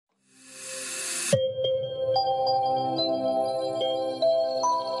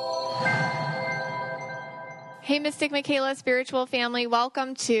Hey, Mystic Michaela, spiritual family.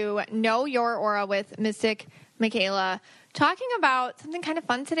 Welcome to Know Your Aura with Mystic Michaela. Talking about something kind of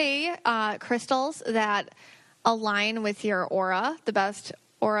fun today, crystals that align with your aura, the best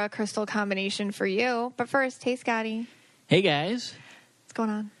aura crystal combination for you. But first, hey, Scotty. Hey, guys. What's going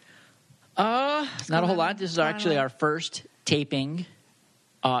on? Not a whole lot. This is actually our first taping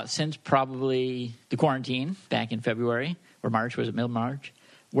since probably the quarantine back in February or March. Was it middle March?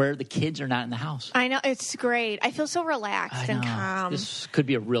 Where the kids are not in the house. I know. It's great. I feel so relaxed and calm. This could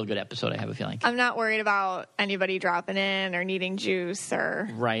be a real good episode, I have a feeling. I'm not worried about anybody dropping in or needing juice or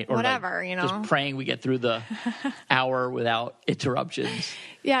whatever, like just praying we get through the hour without interruptions.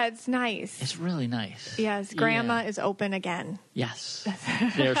 Yeah, it's nice. It's really nice. Yes, Grandma is open again. Yes.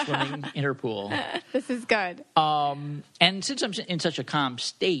 They're swimming in her pool. This is good. And since I'm in such a calm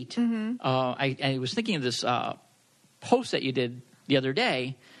state, I was thinking of this post that you did the other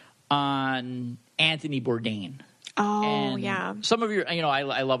day on Anthony Bourdain. Oh, and yeah. Some of your, I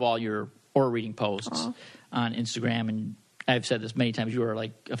love all your aura reading posts on Instagram, and I've said this many times. You are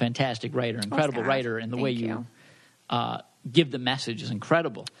like a fantastic writer, incredible writer, and the way you give the message is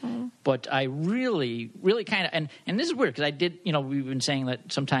incredible. But I really, really kind of, and this is weird because I did, we've been saying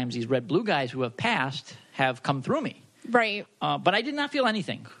that sometimes these red blue guys who have passed have come through me. Right. But I did not feel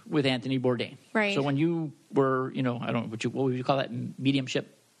anything with Anthony Bourdain. Right. So when you were, I don't know, what would you call that?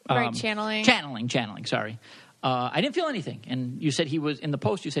 Mediumship? Channeling. Channeling, sorry. I didn't feel anything. And you said in the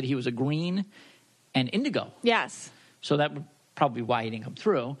post, you said he was a green and indigo. Yes. So that would probably be why he didn't come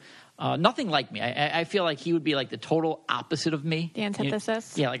through. Nothing like me. I feel like he would be like the total opposite of me. The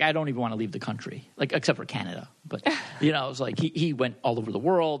antithesis? Like I don't even want to leave the country, like except for Canada. But, it's like he went all over the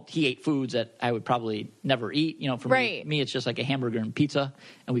world. He ate foods that I would probably never eat. For me, it's just like a hamburger and pizza,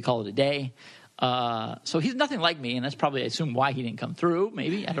 and we call it a day. So he's nothing like me, and that's probably, I assume, why he didn't come through.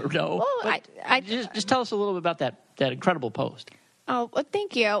 Maybe. I don't know. Well, I just tell us a little bit about that incredible post. Oh, well,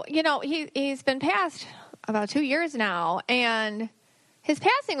 thank you. He's been passed about 2 years now, and his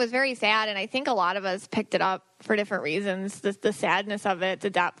passing was very sad, and I think a lot of us picked it up for different reasons. The sadness of it, the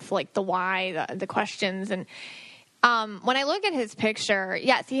depth, like the why, the questions. And when I look at his picture,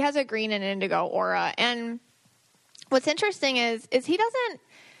 yes, he has a green and indigo aura. And what's interesting is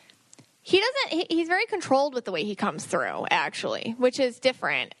he's very controlled with the way he comes through, actually, which is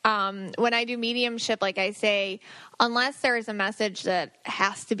different. When I do mediumship, like I say, unless there is a message that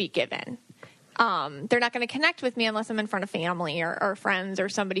has to be given, they're not going to connect with me unless I'm in front of family or friends or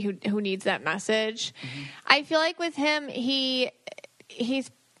somebody who needs that message. Mm-hmm. I feel like with him, his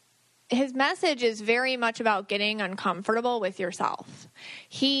message is very much about getting uncomfortable with yourself.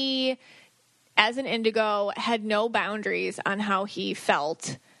 He, as an indigo, had no boundaries on how he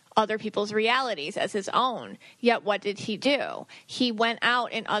felt other people's realities as his own. Yet what did he do? He went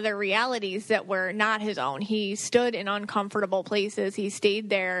out in other realities that were not his own. He stood in uncomfortable places. He stayed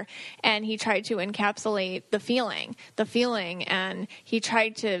there, and he tried to encapsulate the feeling, and he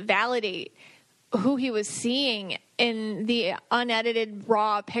tried to validate who he was seeing in the unedited,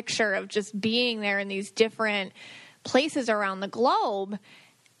 raw picture of just being there in these different places around the globe.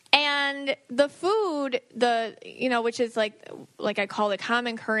 And the food, which is like I call the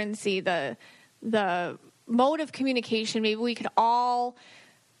common currency, the mode of communication, maybe we could all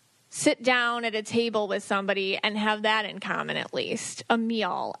sit down at a table with somebody and have that in common, at least, a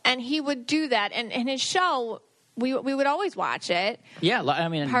meal. And he would do that. And in his show, we would always watch it. Yeah, I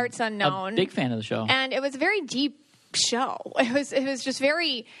mean, Parts Unknown. A big fan of the show. And it was a very deep show. It was just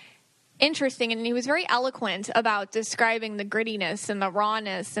very interesting, and he was very eloquent about describing the grittiness and the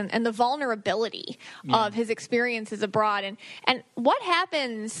rawness and the vulnerability of his experiences abroad. And what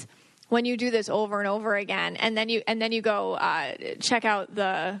happens when you do this over and over again, and then you go check out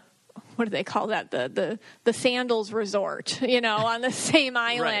what do they call that? The Sandals Resort, on the same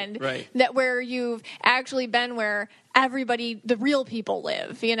island, right. that where you've actually been, where everybody, the real people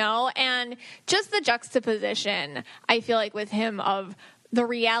live, and just the juxtaposition, I feel like, with him of the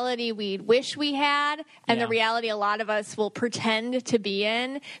reality we wish we had and the reality a lot of us will pretend to be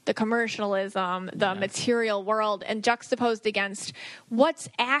in, the commercialism, the material world, and juxtaposed against what's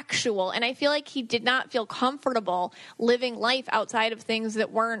actual. And I feel like he did not feel comfortable living life outside of things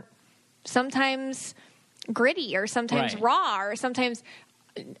that weren't sometimes gritty or sometimes raw or sometimes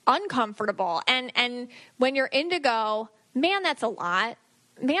uncomfortable. And when you're indigo, man, that's a lot.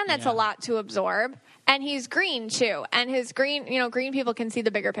 Man, that's a lot to absorb. And he's green, too. And his green, green people can see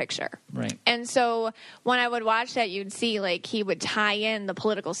the bigger picture. Right. And so when I would watch that, you'd see, like, he would tie in the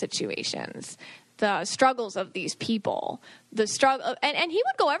political situations, the struggles of these people, the struggle, and he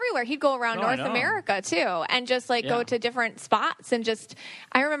would go everywhere. He'd go around North America too, and just like go to different spots. And just,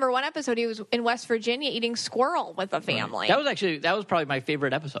 I remember one episode he was in West Virginia eating squirrel with a family. Right. That was probably my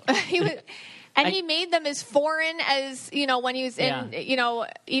favorite episode. He made them as foreign as, when he was in,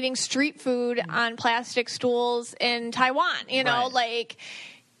 eating street food on plastic stools in Taiwan. Like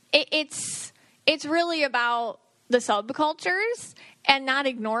it's really about the subcultures and not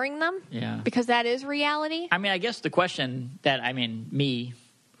ignoring them. Yeah. Because that is reality. I mean, I guess the question that, me,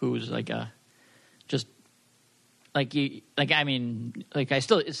 who's like just like you, like, I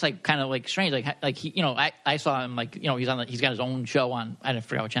still, it's like kind of like strange. Like he, I saw him like, he's got his own show on, I don't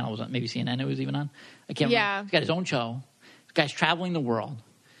forget what channel it was on, maybe CNN it was even on. I can't remember. He's got his own show. This guy's traveling the world,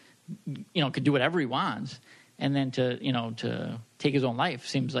 could do whatever he wants. And then to take his own life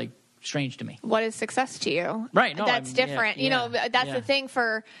seems like strange to me. What is success to you? Right. No, that's different. That's the thing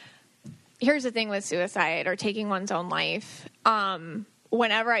here's the thing with suicide or taking one's own life.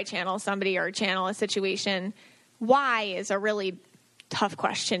 Whenever I channel somebody or channel a situation, why is a really tough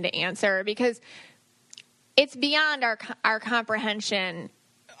question to answer because it's beyond our comprehension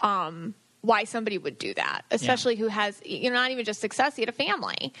why somebody would do that, especially who has, not even just success, he had a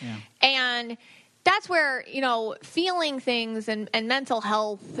family. Yeah. And that's where, feeling things and mental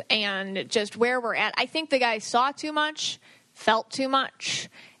health and just where we're at. I think the guy saw too much, felt too much,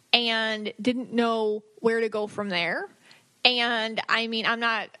 and didn't know where to go from there. And I'm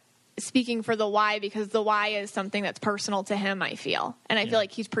not speaking for the why because the why is something that's personal to him, I feel. And I feel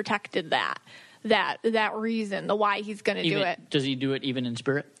like he's protected that reason, the why he's going to do it. Does he do it even in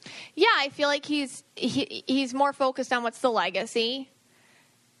spirit? Yeah, I feel like he's more focused on what's the legacy.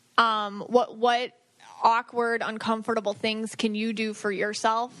 What awkward, uncomfortable things can you do for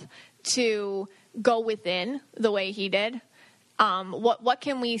yourself to go within the way he did? What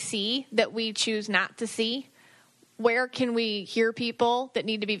can we see that we choose not to see? Where can we hear people that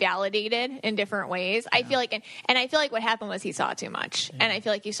need to be validated in different ways? Yeah. I feel like, and I feel like what happened was he saw too much, and I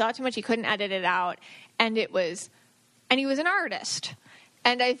feel like he saw too much. He couldn't edit it out, and he was an artist,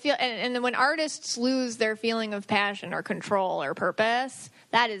 and I feel, and then when artists lose their feeling of passion or control or purpose,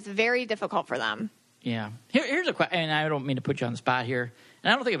 that is very difficult for them. Yeah. Here's a question, and I don't mean to put you on the spot here,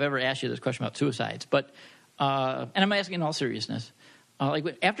 and I don't think I've ever asked you this question about suicides, but and I'm asking in all seriousness,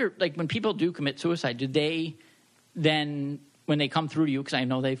 when people do commit suicide, do they then, when they come through to you, because I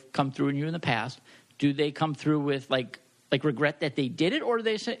know they've come through to you in the past, do they come through with like regret that they did it, or do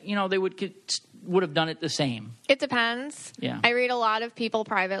they say, they would have done it the same? It depends. Yeah. I read a lot of people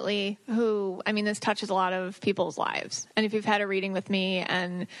privately who, this touches a lot of people's lives. And if you've had a reading with me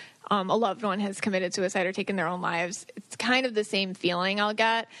and a loved one has committed suicide or taken their own lives, it's kind of the same feeling I'll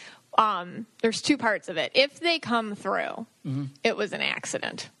get. There's two parts of it. If they come through, it was an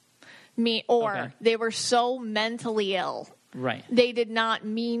accident. They were so mentally ill. Right. They did not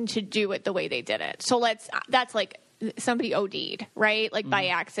mean to do it the way they did it. So that's like somebody OD'd, right? Like by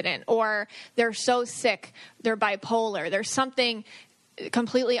accident. Or they're so sick, they're bipolar. There's something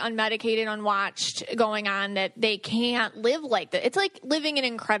completely unmedicated, unwatched going on that they can't live like that. It's like living in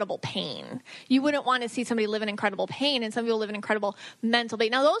incredible pain. You wouldn't want to see somebody live in incredible pain, and some people live in incredible mental pain.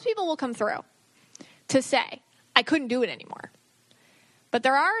 Now, those people will come through to say, I couldn't do it anymore. But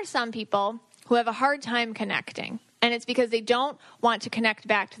there are some people who have a hard time connecting, and it's because they don't want to connect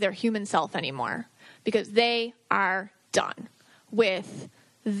back to their human self anymore because they are done with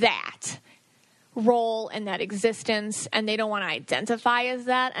that role and that existence, and they don't want to identify as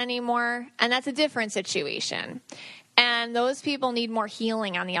that anymore, and that's a different situation. And those people need more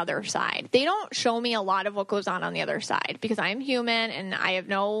healing on the other side. They don't show me a lot of what goes on the other side because I'm human and I have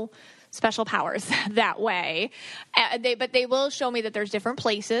no special powers that way. But they will show me that there's different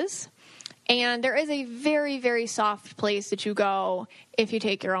places. And there is a very, very soft place that you go if you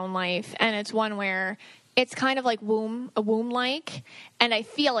take your own life. And it's one where it's kind of like a womb-like. And I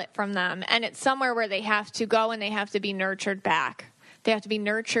feel it from them. And it's somewhere where they have to go and they have to be nurtured back. They have to be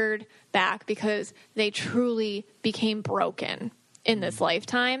nurtured back because they truly became broken in this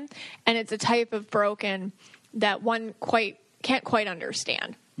lifetime. And it's a type of broken that one can't quite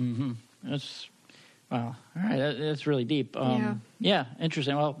understand. Mm-hmm. That's wow. All right, that's really deep. Yeah,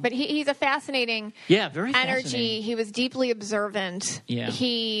 interesting. Well, but he's a fascinating, very energy. Fascinating. He was deeply observant. Yeah,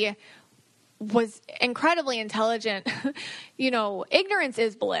 he was incredibly intelligent. Ignorance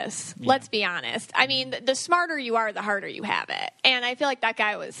is bliss. Yeah. Let's be honest. The smarter you are, the harder you have it. And I feel like that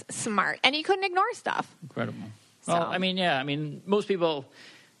guy was smart, and he couldn't ignore stuff. Incredible. Well, most people.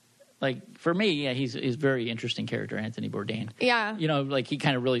 Like, for me, he's a very interesting character, Anthony Bourdain. Yeah. He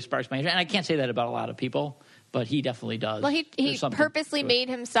kind of really sparks my interest. And I can't say that about a lot of people, but he definitely does. Well, he purposely made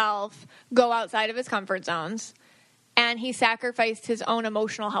himself go outside of his comfort zones, and he sacrificed his own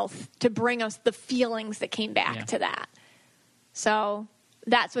emotional health to bring us the feelings that came back to that. So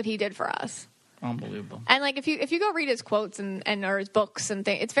that's what he did for us. Unbelievable. And like if you go read his quotes and or his books and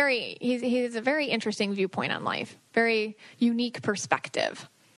things, it's he has a very interesting viewpoint on life, very unique perspective.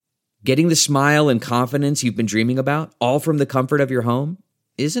 Getting the smile and confidence you've been dreaming about, all from the comfort of your home,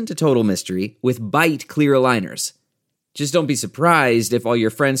 isn't a total mystery with Byte clear aligners. Just don't be surprised if all your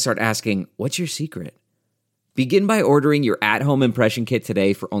friends start asking, "What's your secret?" Begin by ordering your at-home impression kit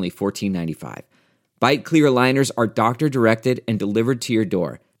today for only $14.95. Byte clear aligners are doctor-directed and delivered to your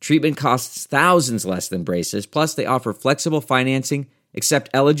door. Treatment costs thousands less than braces, plus they offer flexible financing, accept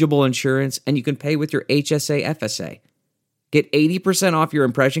eligible insurance, and you can pay with your HSA FSA. Get 80% off your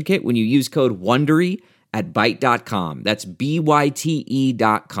impression kit when you use code WONDERY at Byte.com. That's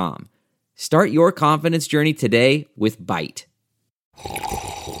BYTE.com. Start your confidence journey today with Byte.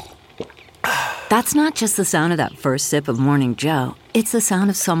 That's not just the sound of that first sip of Morning Joe. It's the sound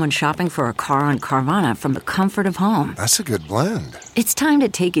of someone shopping for a car on Carvana from the comfort of home. That's a good blend. It's time to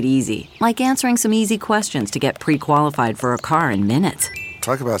take it easy, like answering some easy questions to get pre-qualified for a car in minutes.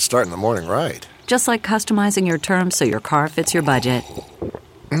 Talk about starting the morning right. Just like customizing your terms so your car fits your budget.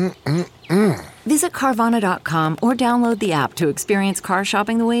 Visit Carvana.com or download the app to experience car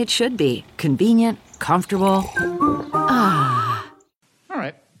shopping the way it should be. Convenient, comfortable. All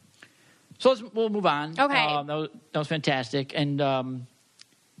right. So we'll move on. Okay. That was fantastic. And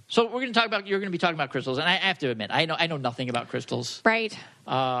so you're going to be talking about crystals. And I have to admit, I know nothing about crystals. Right.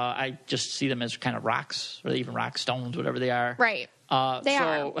 I just see them as kind of rocks, or even rock stones, whatever they are. Right. They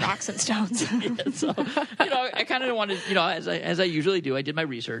are rocks and stones. So, I kind of wanted, as I usually do, I did my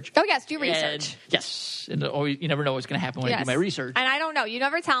research. Oh, yes, do research. Yes. And you never know what's going to happen when I do my research. And I don't know. You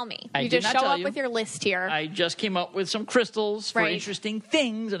never tell me. You just show up with your list here. I just came up with some crystals for interesting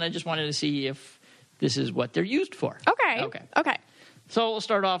things, and I just wanted to see if this is what they're used for. Okay. So we'll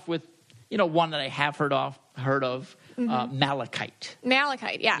start off with, one that I have heard of, malachite.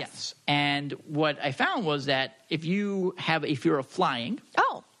 Malachite, yes. Yes. And what I found was that if you have a fear of flying,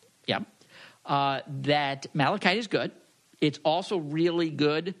 that malachite is good. It's also really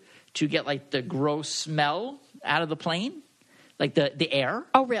good to get like the gross smell out of the plane, like the air.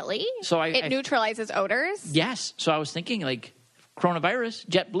 Oh, really? So it neutralizes odors? Yes. So I was thinking like coronavirus,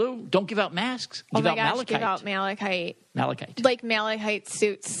 JetBlue, don't give out masks. Give out malachite. Give out malachite. Malachite. Like malachite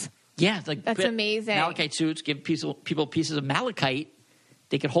suits. Yeah, that's amazing. Malachite suits, give people pieces of malachite.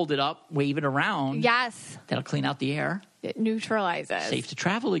 They could hold it up, wave it around. Yes. That'll clean out the air. It neutralizes. Safe to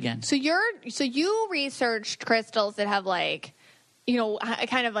travel again. So you researched crystals that have like,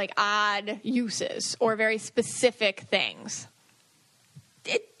 kind of like odd uses or very specific things.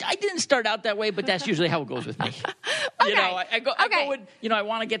 I didn't start out that way, but that's usually how it goes with me. Okay. I go with, I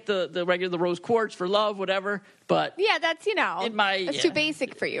want to get the regular rose quartz for love, whatever. But yeah, that's it's too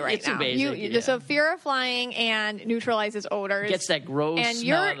basic for you right it's now. Too basic. So fear of flying and neutralizes odors. Gets that gross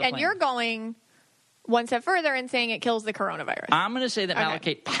smell out of the plane. You're going one step further and saying it kills the coronavirus. I'm going to say that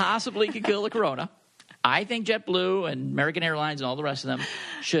malachite possibly could kill the corona. I think JetBlue and American Airlines and all the rest of them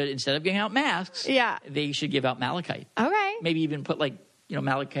should, instead of giving out masks, they should give out malachite. Okay. Maybe even put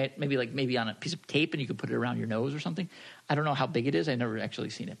malachite, maybe on a piece of tape, and you could put it around your nose or something. I don't know how big it is. I've never actually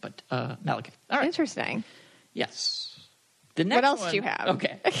seen it, but malachite. All right. Interesting. Yes. What else do you have?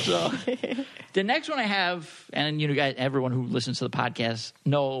 Okay. So the next one I have, and you guys, everyone who listens to the podcast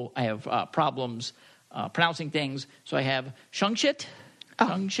know I have problems pronouncing things. So I have shungshit.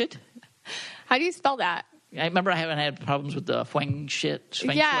 Shungshit. How do you spell that? I remember I haven't had problems with the feng shit.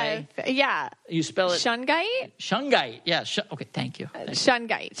 Yeah. You spell it shungite. Shungite. Yeah. Okay. Thank you.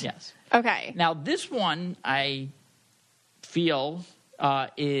 Shungite. Yes. Okay. Now this one I feel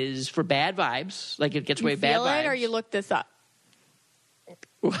is for bad vibes. Like it gets away bad vibes. You feel it, or you look this up?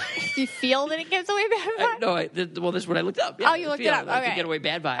 Do you feel that it gives away bad vibes? No. This is what I looked up. Yeah, you looked it up. Like to get away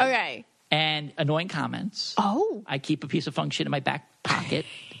bad vibes. Okay. And annoying comments. Oh. I keep a piece of feng shit in my back pocket.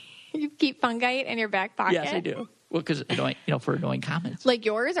 You keep fungite in your back pocket? Yes, I do. Well, because for annoying comments. Like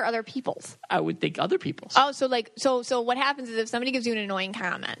yours or other people's? I would think other people's. Oh, so what happens is if somebody gives you an annoying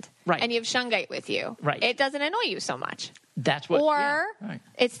comment, right, and you have shungite with you, right, it doesn't annoy you so much. That's what. Or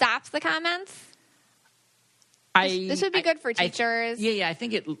it stops the comments. This would be good for teachers. I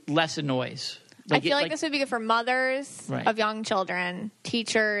think it less annoys. I feel like this would be good for mothers of young children,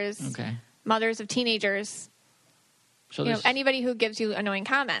 teachers, mothers of teenagers. So anybody who gives you annoying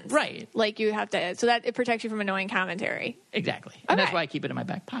comments. Right. Like you have to, so that it protects you from annoying commentary. Exactly. And that's why I keep it in my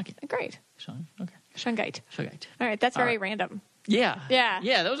back pocket. Great. Okay. Shungite. Shungite. All right. That's very random. Yeah. Yeah.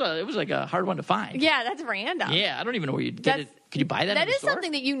 Yeah, it was like a hard one to find. Yeah, that's random. Yeah, I don't even know where you'd get it. Could you buy that That in the is store?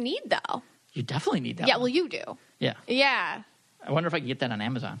 something that you need, though. You definitely need that Yeah, one. well, you do. Yeah. Yeah. I wonder if I can get that on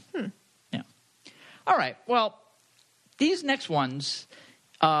Amazon. Yeah. All right. Well, these next ones,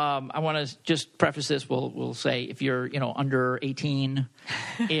 I want to just preface this. We'll say if you're under 18,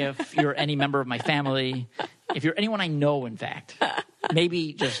 if you're any member of my family, if you're anyone I know, in fact,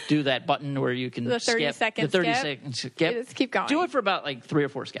 maybe just do that button where you can The 30 skip second the 30 skip. second skip. Just keep going. Do it for about like 3 or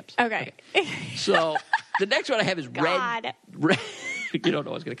 4 skips. Okay. So the next one I have is God. red. You don't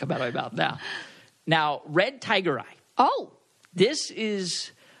know what's going to come out of my mouth now. Now, red tiger eye. Oh. This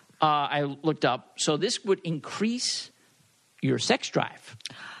is, I looked up, so this would increase your sex drive.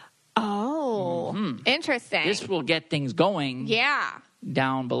 Oh. Interesting. This will get things going yeah.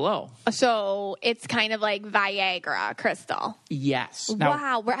 down below. So it's kind of like Viagra crystal. Yes. Now,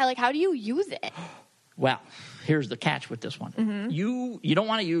 Wow. Like, how do you use it? well, here's the catch with this one. Mm-hmm. You don't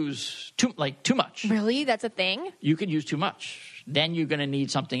want to use too much. Really? That's a thing? You could use too much. Then you're going to need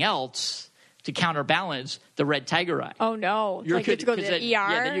something else to counterbalance the red tiger eye. Oh, no. Like, you have to go to the ER?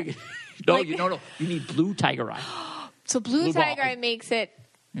 Yeah, then no. You need blue tiger eye. So blue ball. tiger eye makes it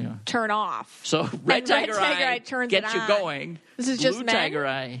Yeah. turn off. So red tiger eye turns gets it you on. going. This is blue just men? tiger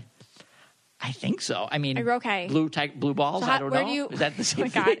eye. I think so. I mean, Okay. blue balls. So I don't where know. do you, Is that the same oh my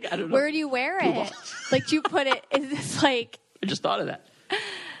thing? God. I don't know. Where do you wear Blue it? balls. Like, do you put it? Is this like? I just thought of that.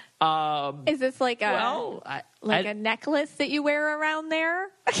 Is this like a Well, a necklace that you wear around there?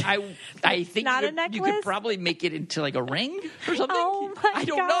 I think Not a you necklace? could probably make it into like a ring or something. Oh, my I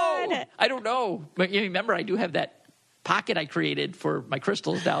don't God. know. I don't know. But you remember, I do have that pocket I created for my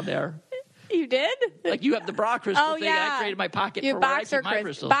crystals down there. You did? Like you have the bra crystal Oh thing. yeah. And I created my pocket You for where I boxer keep my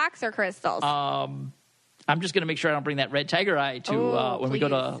crystals. Boxer crystals. I'm just going to make sure I don't bring that red tiger eye to Oh, when we go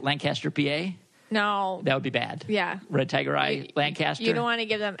to please. Lancaster, PA. no. That would be bad. Yeah. Red tiger eye, Lancaster. You don't want to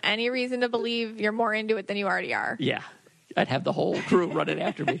give them any reason to believe you're more into it than you already are. Yeah. I'd have the whole crew running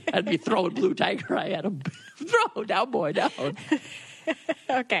after me. I'd be throwing blue tiger eye at them. Throw down, boy, down.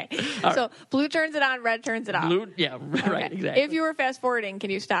 Okay. So blue turns it on, red turns it off. Blue, yeah, right, Okay. exactly. If you were fast forwarding, can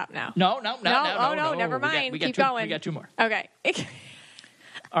you stop now? No, Oh, no, never mind. Keep going. We got 2 more. Okay.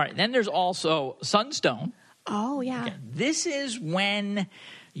 All right. Then there's also sunstone. Oh, yeah. This is when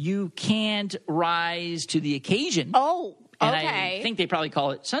you can't rise to the occasion. Oh, And okay. I think they probably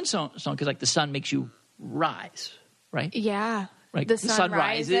call it sunstone because like the sun makes you rise, right? Yeah. Right. The The sun sun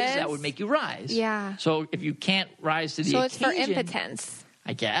rises, rises. that would make you rise. Yeah. So if you can't rise to the So occasion, it's for impotence.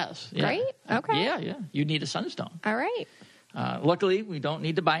 I guess. Yeah. Right? Okay. Yeah. You need a sunstone. All right. Luckily, we don't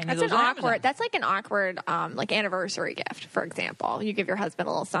need to buy any That's of those an on awkward. Amazon. That's like an awkward, like anniversary gift. For example, you give your husband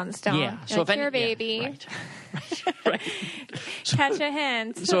a little sunstone. Yeah. You're like, here, baby, Yeah, right. catch a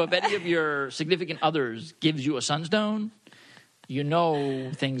hint. So if any of your significant others gives you a sunstone, you know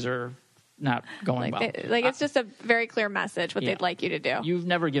things are not going well. It's just a very clear message what Yeah. they'd like you to do. You've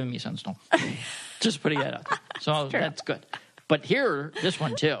never given me sunstone. Just putting that out there. So true. that's good. But here, this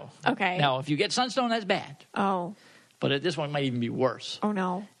one too. Okay. Now, if you get sunstone, that's bad. Oh. But this one might even be worse. Oh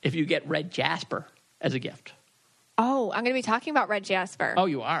no. If you get red jasper as a gift. Oh, I'm going to be talking about red jasper. Oh,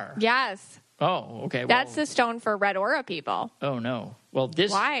 you are? Yes. Oh, okay. That's the stone for red aura people. Oh, no. Well,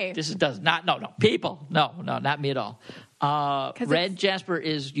 this Why? does not. No. People. No, not me at all. Red jasper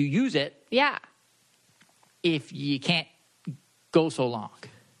is you use it Yeah. if you can't go so long.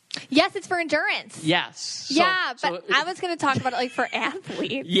 Yes, it's for endurance. Yes. So- Yeah, so but I was going to talk about it like for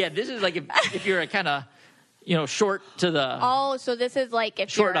athletes. Yeah, this is like if you're a kind of, short to the Oh, so this is like if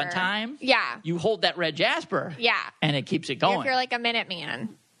short you're on time. Yeah. You hold that red jasper. Yeah. And it keeps it going. If you're like a minute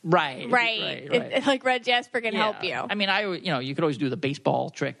man. right. Right. Like red jasper can help you. Yeah. I mean, you could always do the baseball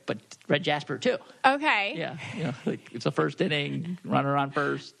trick, but red jasper too. Okay. Yeah. Like it's the first inning, runner on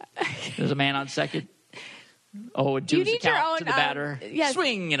first. There's a man on second. Oh, it You does the need your count own, to the batter. yes.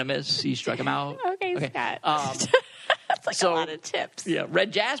 Swing and a miss. He struck him out. Okay, Scott. That's like so- a lot of tips. Yeah,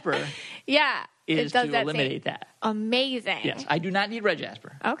 red jasper Yeah. is it does to that eliminate same. that. Amazing. Yes, I do not need red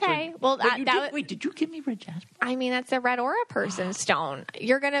jasper. Okay. So- Well, wait, did you give me red jasper? I mean, that's a red aura person stone.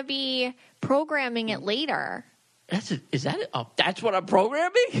 You're going to be programming it later. Is that it? Oh, that's what I'm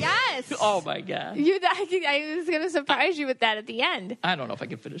programming? Yes. Oh, my God. I was going to surprise you with that at the end. I don't know if I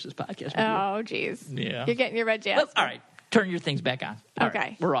can finish this podcast with Oh, jeez. Yeah. You're getting your red you. jasper. All right. Turn your things back on. All Okay.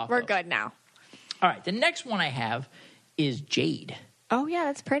 right, we're off. We're those. good now. All right. The next one I have is jade. Oh, yeah,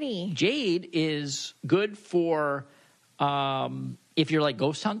 that's pretty. Jade is good for if you're like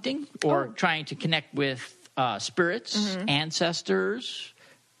ghost hunting or trying to connect with spirits, ancestors.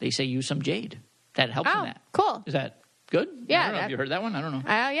 They say use some jade. That helps in that. Cool. Is that Good? Yeah. I don't know if you heard that one. I don't know.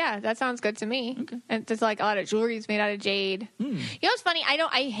 Yeah, that sounds good to me. Okay. And there's like a lot of jewelry is made out of jade. You know what's funny?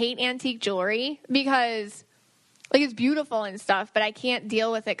 I hate antique jewelry because like it's beautiful and stuff, but I can't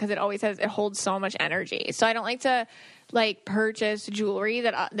deal with it because it holds so much energy. So I don't like to like purchase jewelry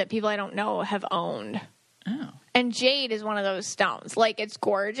that people I don't know have owned. Oh. And jade is one of those stones. Like it's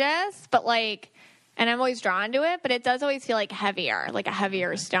gorgeous, but like, and I'm always drawn to it, but it does always feel like heavier, like a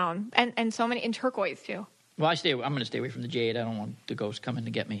heavier stone. And so many, and turquoise too. Well, I'm going to stay away from the jade. I don't want the ghost coming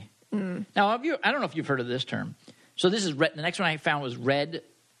to get me. Now, I don't know if you've heard of this term. So this is red. The next one I found was red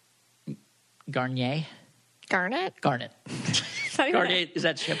Garnier. Garnet? Garnet. Garnier, is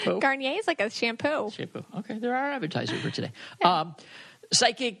that shampoo? Garnier is like a shampoo. Shampoo. Okay, there are advertisers for today.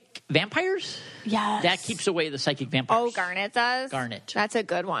 Psychic vampires? Yes. That keeps away the psychic vampires. Oh, Garnet does? Garnet. That's a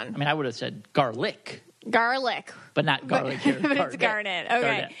good one. I mean, I would have said garlic. Garlic. But not garlic here. But it's garnet.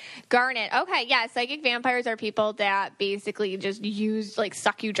 Okay. Garnet. Okay, yeah. Psychic vampires are people that basically just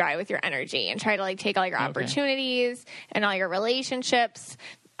suck you dry with your energy and try to like take all your opportunities and all your relationships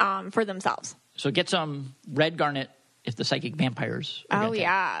for themselves. So get some red garnet if the psychic vampires are Oh,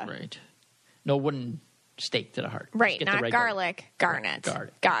 yeah. Right. No wooden stake to the heart. Right, not garlic. Garnet.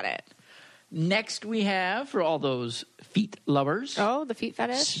 Got it. Next we have, for all those feet lovers. Oh, the feet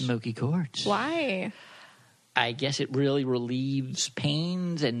fetish? Smoky quartz. Why? I guess it really relieves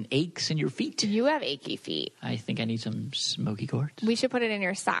pains and aches in your feet. You have achy feet. I think I need some smoky quartz. We should put it in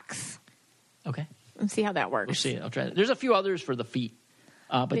your socks. Okay. And see how that works. We'll see. I'll try that. There's a few others for the feet.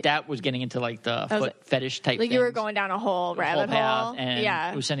 But that was getting into like the foot fetish type like things. you were going down a whole rabbit hole. And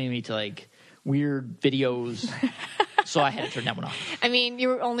yeah. it was sending me to like weird videos. So I had to turn that one off. I mean,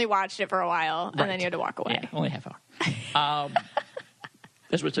 you only watched it for a while, and then you had to walk away. Yeah, only a half hour.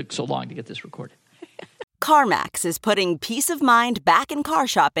 That's what it took so long to get this recorded. CarMax is putting peace of mind back in car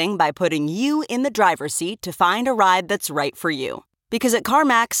shopping by putting you in the driver's seat to find a ride that's right for you. Because at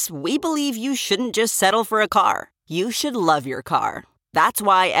CarMax, we believe you shouldn't just settle for a car. You should love your car. That's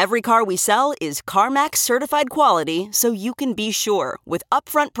why every car we sell is CarMax certified quality, so you can be sure with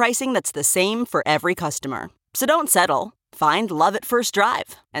upfront pricing that's the same for every customer. So don't settle. Find love at first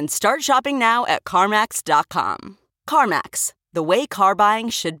drive and start shopping now at CarMax.com. CarMax, the way car buying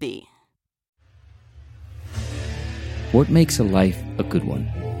should be. What makes a life a good one?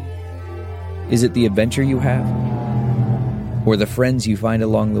 Is it the adventure you have? Or the friends you find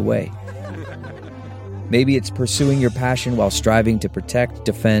along the way? Maybe it's pursuing your passion while striving to protect,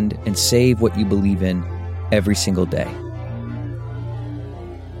 defend, and save what you believe in every single day.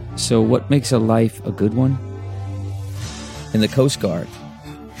 So what makes a life a good one? In the Coast Guard,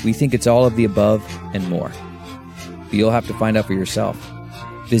 we think it's all of the above and more. But you'll have to find out for yourself.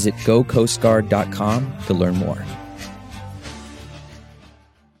 Visit gocoastguard.com to learn more.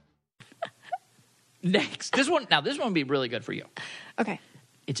 Next, this one would be really good for you. Okay.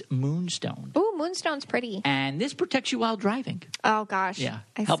 It's moonstone. Ooh, moonstone's pretty. And this protects you while driving. Oh, gosh. Yeah.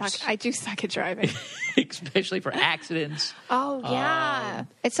 I do suck at driving. Especially for accidents. Oh, yeah.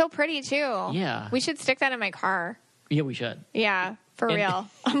 It's so pretty, too. Yeah. We should stick that in my car. Yeah, we should. Yeah, for real.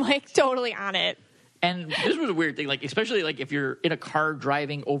 I'm like totally on it. And this was a weird thing, like especially like if you're in a car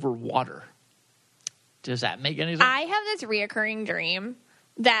driving over water. Does that make any sense? I have this reoccurring dream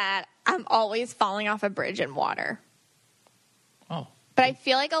that I'm always falling off a bridge in water. Oh. But I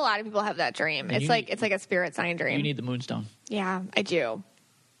feel like a lot of people have that dream. It's like a spirit sign dream. You need the moonstone. Yeah, I do.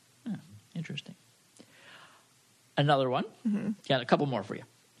 Oh, interesting. Another one. Mm-hmm. Got a couple more for you.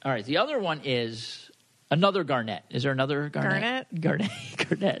 All right. The other one is another garnet. Is there another garnet?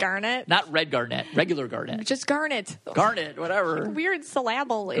 Garnet. Garnet? Not red garnet. Regular garnet. Just garnet. Garnet, whatever. Weird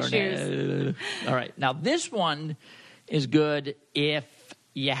syllable issues. All right. Now, this one is good if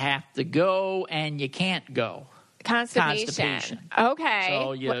you have to go and you can't go. Constipation. Okay.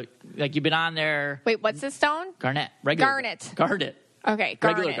 So you've been on there. Wait, what's this stone? Garnet. Regular. Garnet. Okay. Garnet.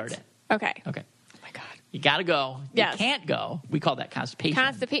 Regular garnet. Okay. Oh my God. You got to go. Yes. You can't go. We call that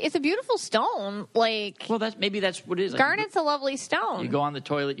constipation. It's a beautiful stone. Well, maybe that's what it is. Garnet's a lovely stone. You go on the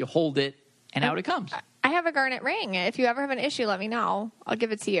toilet, you hold it, and out it comes. I have a garnet ring. If you ever have an issue, let me know. I'll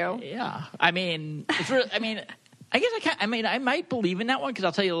give it to you. Yeah. I mean, it's really, I guess I can't. I might believe in that one because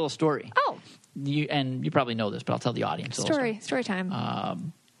I'll tell you a little story. Oh. You probably know this, but I'll tell the audience a little story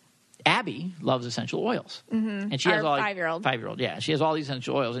time. Abby loves essential oils, and she has all 5-year-old. 5-year-old. Yeah, she has all these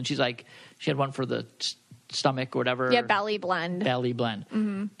essential oils, and she's like, she had one for the stomach or whatever. Yeah, belly blend.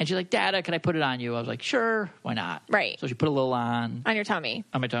 Mm-hmm. And she's like, Dada, can I put it on you? I was like, sure, why not? Right. So she put a little on your tummy.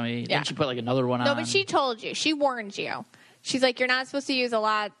 On my tummy. Yeah. Then she put like another one on. No, but she told you. She warned you. She's like, you're not supposed to use a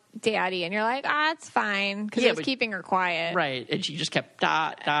lot, Daddy. And you're like, it's fine. Because it was keeping her quiet. Right. And she just kept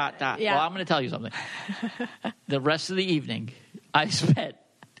dot, dot, dot. Yeah. Well, I'm going to tell you something. The rest of the evening, I spent,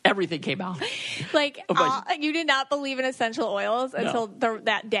 everything came out. Like, you did not believe in essential oils until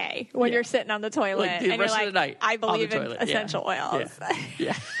that day when you're sitting on the toilet. Like the and rest you're of like, the night I believe in toilet. essential oils.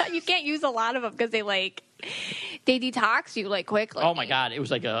 Yeah. You can't use a lot of them because they detox you like quickly. Oh my God. It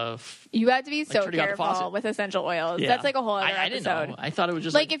was like you have to be so turning on the careful faucet. with essential oils. Yeah. That's like a whole other I didn't episode. know. I thought it was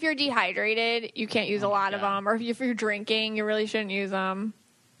just like if you're dehydrated, you can't use a lot of them. Or if you're drinking, you really shouldn't use them.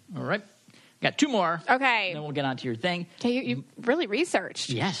 All right. Got two more. Okay. Then we'll get on to your thing. Okay, you really researched.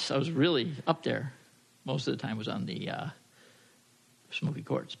 Yes, I was really up there. Most of the time was on the smoky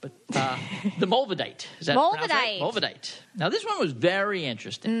quartz. But the Mulvidite. Is that pronounced right? Mulvidite. Now, this one was very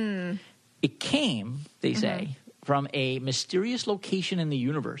interesting. It came, they say, from a mysterious location in the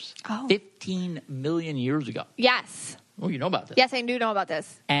universe 15 million years ago. Yes. Oh, you know about this. Yes, I do know about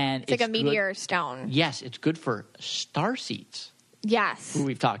this. And it's like a meteor stone. Yes, it's good for star seeds. Yes. Who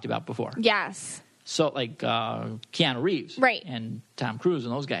we've talked about before. Yes. So, like Keanu Reeves. Right. And Tom Cruise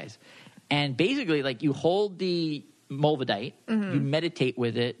and those guys. And basically, like, you hold the Mulvidite, you meditate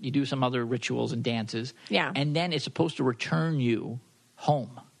with it, you do some other rituals and dances. Yeah. And then it's supposed to return you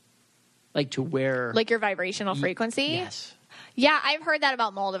home. Like to where... Like your vibrational frequency? Yes. Yeah, I've heard that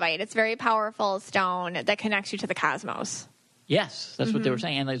about Moldavite. It's a very powerful stone that connects you to the cosmos. Yes, that's what they were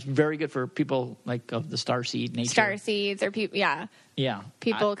saying. And it's very good for people like of the starseed nature. Starseeds or people,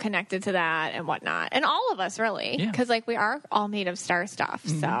 people connected to that and whatnot. And all of us, really. Because, like, we are all made of star stuff.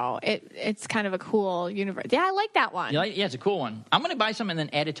 So it's kind of a cool universe. Yeah, I like that one. Yeah, it's a cool one. I'm going to buy some and then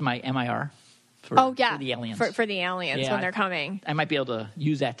add it to my MIR. For the aliens. For the aliens when they're coming. I might be able to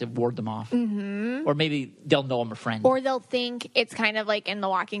use that to ward them off. Or maybe they'll know I'm a friend. Or they'll think it's kind of like in The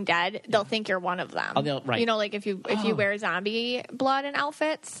Walking Dead. They'll think you're one of them. Oh, right. You know, like if you wear zombie blood and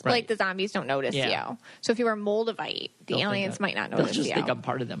outfits, like the zombies don't notice you. So if you wear Moldavite, the aliens might not notice you. They'll just think I'm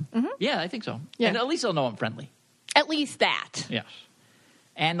part of them. Yeah, I think so. Yeah. And at least they'll know I'm friendly. At least that. Yes.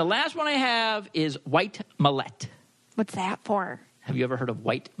 And the last one I have is white millet. What's that for? Have you ever heard of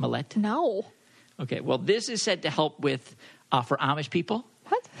white millet? No. Okay, well, this is said to help with for Amish people.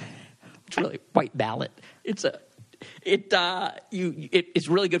 What? It's really white mallet. It's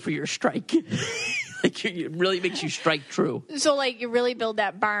really good for your strike. Like it really makes you strike true. So like you really build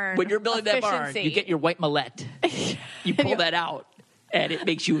that barn. When you're building that barn, you get your white millet. You pull that out, and it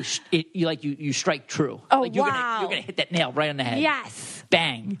makes you strike true. Oh, like you're wow! You're gonna hit that nail right on the head. Yes.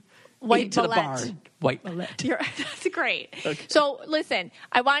 Bang. White into millet. the barn. White millet. That's great. Okay. So listen,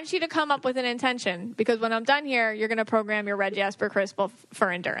 I want you to come up with an intention because when I'm done here, you're going to program your red jasper crystal for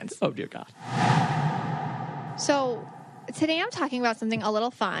endurance. Oh, dear God. So today I'm talking about something a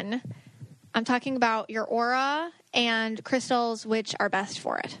little fun. I'm talking about your aura and crystals which are best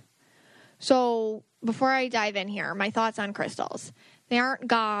for it. So before I dive in here, my thoughts on crystals. They aren't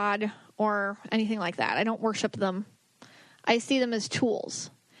God or anything like that. I don't worship them. I see them as tools.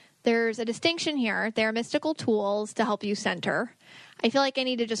 There's a distinction here. They're mystical tools to help you center. I feel like I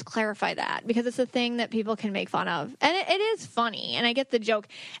need to just clarify that because it's a thing that people can make fun of. And it is funny, and I get the joke.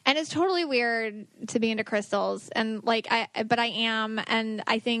 And it's totally weird to be into crystals, and but I am, and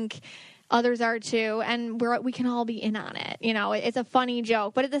I think others are too, and we can all be in on it. You know, it's a funny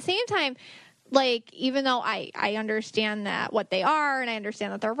joke. But at the same time, like, even though I understand that what they are, and I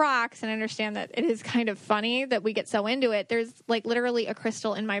understand that they're rocks, and I understand that it is kind of funny that we get so into it, there's like literally a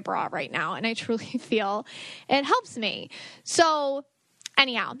crystal in my bra right now, and I truly feel it helps me. So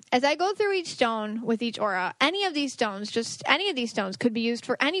anyhow, as I go through each stone with each aura, any of these stones could be used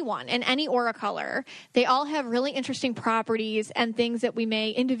for anyone in any aura color. They all have really interesting properties and things that we may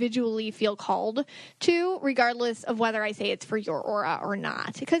individually feel called to, regardless of whether I say it's for your aura or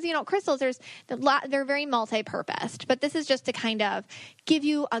not. Because, you know, crystals, they're very multi-purposed, but this is just to kind of give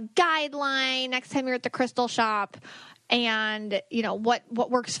you a guideline next time you're at the crystal shop and, you know, what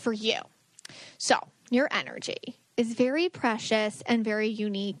works for you. So, your energy is very precious and very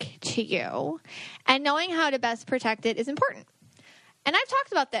unique to you. And knowing how to best protect it is important. And I've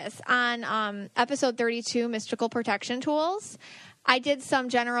talked about this on episode 32, Mystical Protection Tools. I did some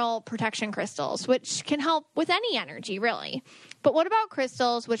general protection crystals, which can help with any energy, really. But what about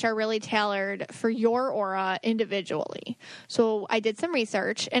crystals which are really tailored for your aura individually? So I did some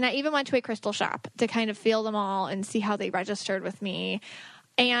research, and I even went to a crystal shop to kind of feel them all and see how they registered with me.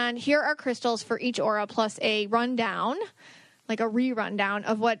 And here are crystals for each aura plus a rundown, like a re-rundown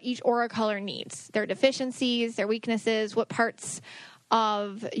of what each aura color needs. Their deficiencies, their weaknesses, what parts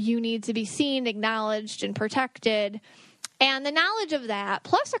of you need to be seen, acknowledged, and protected. And the knowledge of that,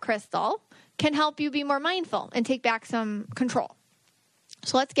 plus a crystal, can help you be more mindful and take back some control.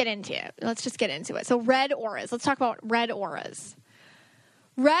 So let's get into it. Let's just get into it. So red auras. Let's talk about red auras.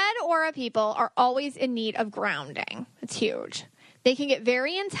 Red aura people are always in need of grounding. It's huge. They can get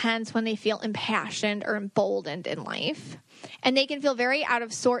very intense when they feel impassioned or emboldened in life. And they can feel very out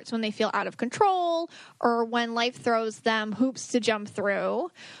of sorts when they feel out of control or when life throws them hoops to jump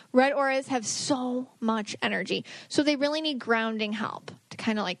through. Red auras have so much energy. So they really need grounding help to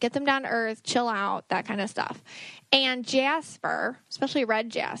kind of like get them down to earth, chill out, that kind of stuff. And jasper, especially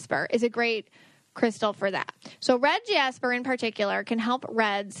red jasper, is a great crystal for that. So red jasper in particular can help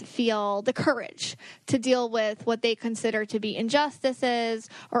reds feel the courage to deal with what they consider to be injustices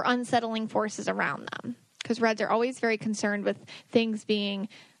or unsettling forces around them. Because reds are always very concerned with things being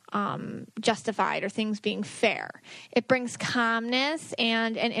justified or things being fair. It brings calmness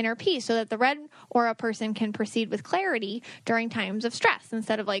and an inner peace so that the red aura person can proceed with clarity during times of stress.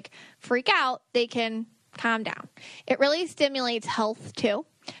 Instead of like freak out, they can calm down. It really stimulates health too,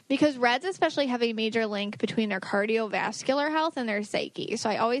 because reds especially have a major link between their cardiovascular health and their psyche. So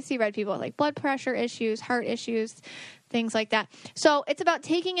I always see red people with like blood pressure issues, heart issues, things like that. So it's about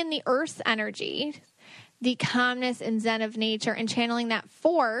taking in the earth's energy, the calmness and zen of nature, and channeling that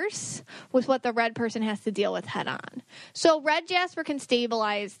force with what the red person has to deal with head on. So red jasper can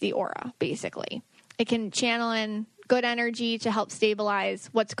stabilize the aura, basically. It can channel in good energy to help stabilize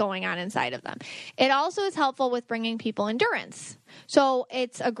what's going on inside of them. It also is helpful with bringing people endurance. So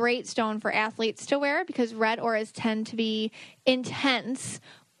it's a great stone for athletes to wear because red auras tend to be intense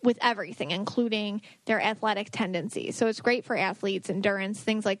with everything, including their athletic tendencies. So it's great for athletes, endurance,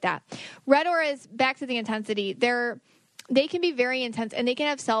 things like that. Red auras, back to the intensity, they can be very intense and they can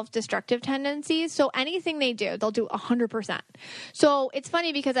have self-destructive tendencies. So anything they do, they'll do 100%. So it's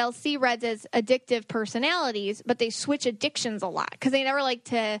funny because I'll see reds as addictive personalities, but they switch addictions a lot because they never like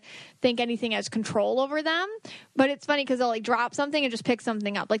to think anything has control over them. But it's funny because they'll like drop something and just pick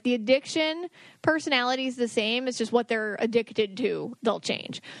something up. Like the addiction personality is the same. It's just what they're addicted to, they'll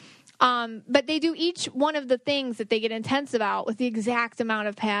change. But they do each one of the things that they get intense about with the exact amount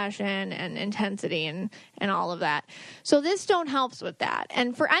of passion and intensity and all of that. So this stone helps with that.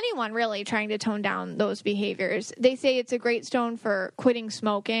 And for anyone really trying to tone down those behaviors, they say it's a great stone for quitting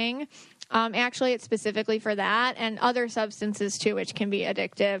smoking. Actually, it's specifically for that and other substances too, which can be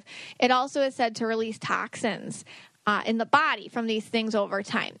addictive. It also is said to release toxins in the body from these things over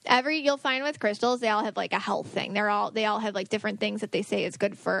time. You'll find with crystals, they all have like a health thing. They all have like different things that they say is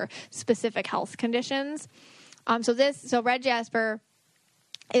good for specific health conditions. So red jasper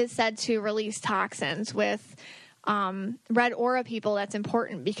is said to release toxins. With red aura people, that's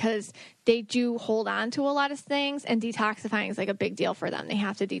important because they do hold on to a lot of things, and detoxifying is like a big deal for them. They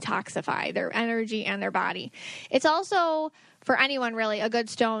have to detoxify their energy and their body. It's also, for anyone really, a good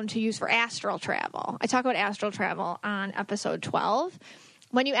stone to use for astral travel. I talk about astral travel on episode 12.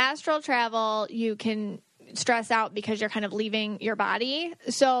 When you astral travel, you can stress out because you're kind of leaving your body.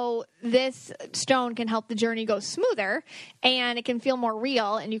 So this stone can help the journey go smoother, and it can feel more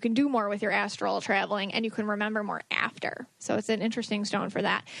real, and you can do more with your astral traveling, and you can remember more after. So it's an interesting stone for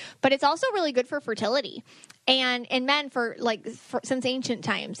that. But it's also really good for fertility. And in men, since ancient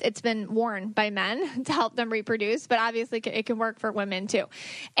times, it's been worn by men to help them reproduce, but obviously it can work for women too.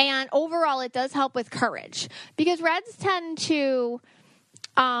 And overall, it does help with courage because reds tend to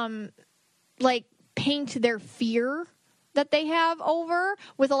paint their fear that they have over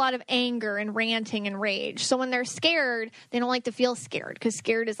with a lot of anger and ranting and rage. So when they're scared, they don't like to feel scared because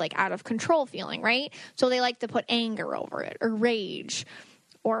scared is like out of control feeling, right? So they like to put anger over it or rage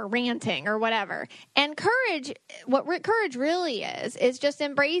or ranting or whatever. And courage, what courage really is just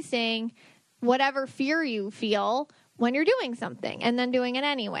embracing whatever fear you feel when you're doing something and then doing it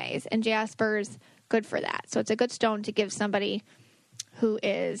anyways. And jasper's good for that. So it's a good stone to give somebody who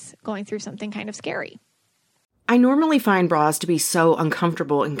is going through something kind of scary. I normally find bras to be so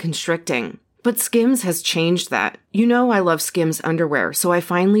uncomfortable and constricting, but Skims has changed that. You know I love Skims underwear, so I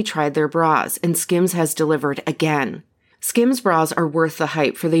finally tried their bras, and Skims has delivered again. Skims bras are worth the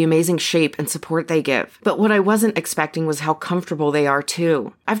hype for the amazing shape and support they give, but what I wasn't expecting was how comfortable they are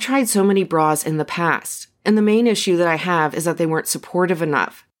too. I've tried so many bras in the past, and the main issue that I have is that they weren't supportive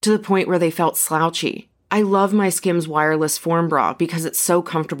enough, to the point where they felt slouchy. I love my Skims wireless form bra because it's so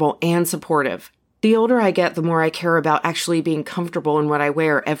comfortable and supportive. The older I get, the more I care about actually being comfortable in what I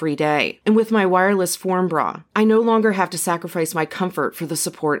wear every day. And with my wireless form bra, I no longer have to sacrifice my comfort for the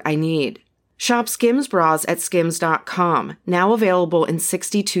support I need. Shop Skims bras at skims.com, now available in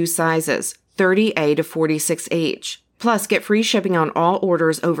 62 sizes, 30A to 46H. Plus, get free shipping on all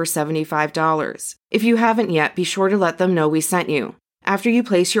orders over $75. If you haven't yet, be sure to let them know we sent you. After you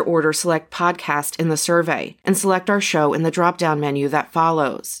place your order, select podcast in the survey and select our show in the drop-down menu that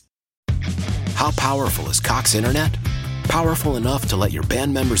follows. How powerful is Cox Internet? Powerful enough to let your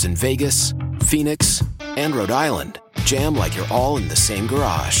band members in Vegas, Phoenix, and Rhode Island jam like you're all in the same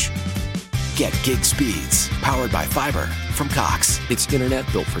garage. Get gig speeds powered by fiber from Cox. It's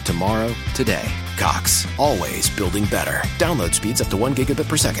internet built for tomorrow, today. Cox, always building better. Download speeds up to 1 gigabit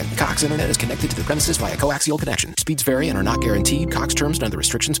per second. Cox Internet is connected to the premises via coaxial connection. Speeds vary and are not guaranteed. Cox terms and other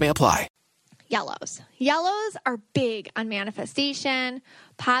restrictions may apply. Yellows. Yellows are big on manifestation,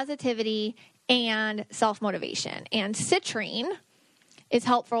 positivity, and self-motivation. And citrine is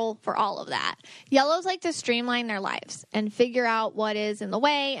helpful for all of that. Yellows like to streamline their lives and figure out what is in the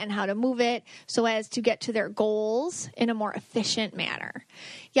way and how to move it so as to get to their goals in a more efficient manner.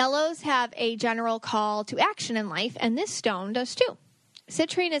 Yellows have a general call to action in life, and this stone does too.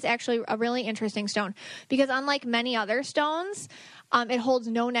 Citrine is actually a really interesting stone because unlike many other stones, it holds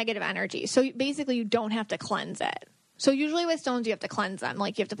no negative energy. So basically you don't have to cleanse it. So usually with stones, you have to cleanse them.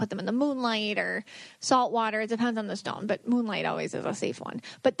 Like you have to put them in the moonlight or salt water. It depends on the stone, but moonlight always is a safe one.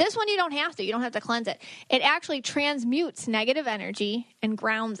 But this one, you don't have to. You don't have to cleanse it. It actually transmutes negative energy and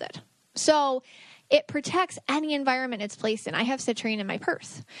grounds it. So it protects any environment it's placed in. I have citrine in my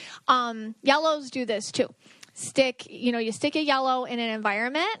purse. Yellows do this too. You stick a yellow in an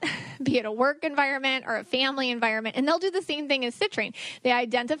environment, be it a work environment or a family environment, and they'll do the same thing as citrine. They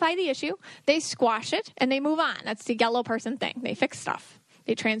identify the issue, they squash it, and they move on. That's the yellow person thing. They fix stuff.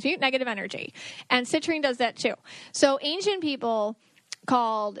 They transmute negative energy. And citrine does that too. So ancient people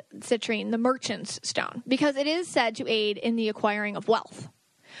called citrine the merchant's stone because it is said to aid in the acquiring of wealth.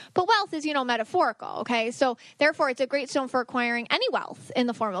 But wealth is, metaphorical, okay? So therefore, it's a great stone for acquiring any wealth in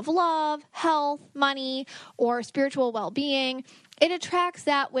the form of love, health, money, or spiritual well-being. It attracts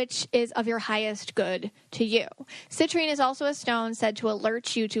that which is of your highest good to you. Citrine is also a stone said to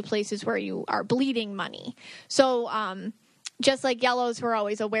alert you to places where you are bleeding money. So just like yellows, we're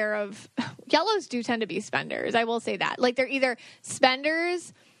always aware of, yellows do tend to be spenders. I will say that. Like they're either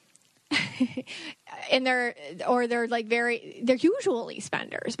spenders and they're usually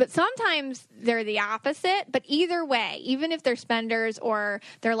spenders, but sometimes they're the opposite. But either way, even if they're spenders or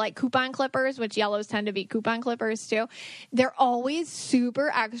they're like coupon clippers, which yellows tend to be coupon clippers too, they're always super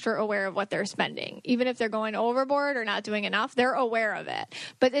extra aware of what they're spending. Even if they're going overboard or not doing enough, they're aware of it.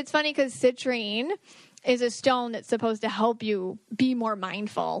 But it's funny because citrine is a stone that's supposed to help you be more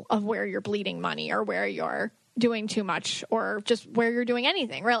mindful of where you're bleeding money or where you're doing too much or just where you're doing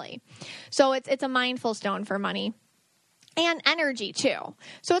anything, really. So it's a mindful stone for money and energy too.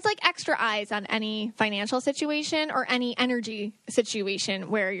 So it's like extra eyes on any financial situation or any energy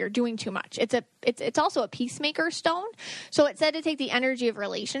situation where you're doing too much. It's also a peacemaker stone. So it's said to take the energy of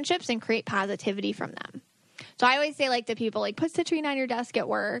relationships and create positivity from them. So I always say to people, put citrine on your desk at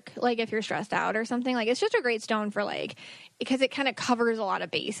work, if you're stressed out or something. It's just a great stone for because it kind of covers a lot of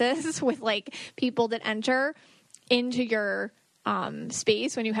bases with people that enter into your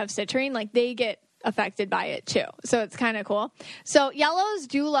space when you have citrine, they get affected by it too. So it's kind of cool. So yellows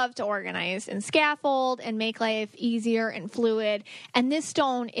do love to organize and scaffold and make life easier and fluid. And this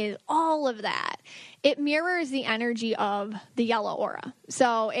stone is all of that. It mirrors the energy of the yellow aura.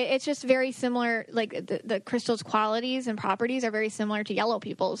 So it's just very similar, the crystal's qualities and properties are very similar to yellow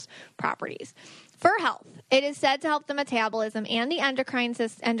people's properties. For health, it is said to help the metabolism and the endocrine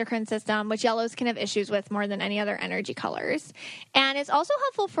system, which yellows can have issues with more than any other energy colors. And it's also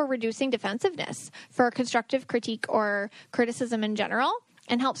helpful for reducing defensiveness, for constructive critique or criticism in general,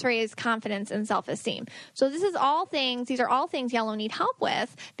 and helps raise confidence and self-esteem. So these are all things yellow need help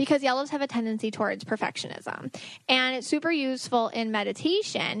with because yellows have a tendency towards perfectionism. And it's super useful in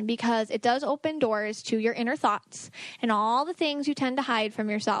meditation because it does open doors to your inner thoughts and all the things you tend to hide from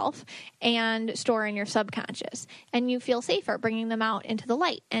yourself and store in your subconscious. And you feel safer bringing them out into the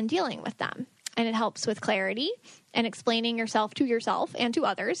light and dealing with them. And it helps with clarity and explaining yourself to yourself and to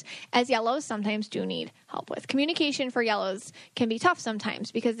others, as yellows sometimes do need help with. Communication for yellows can be tough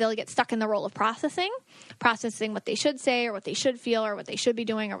sometimes because they'll get stuck in the role of processing what they should say or what they should feel or what they should be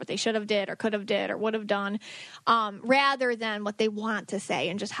doing or what they should have did or could have did or would have done, rather than what they want to say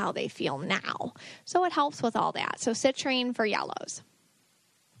and just how they feel now. So it helps with all that. So citrine for yellows.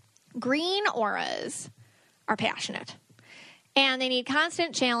 Green auras are passionate, and they need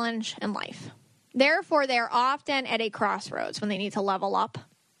constant challenge in life. Therefore, they are often at a crossroads when they need to level up.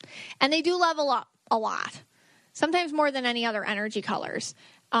 And they do level up a lot, sometimes more than any other energy colors,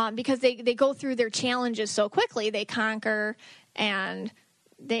 because they go through their challenges so quickly. They conquer and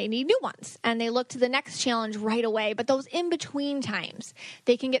they need new ones, and they look to the next challenge right away. But those in-between times,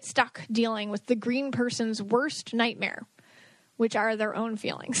 they can get stuck dealing with the green person's worst nightmare, which are their own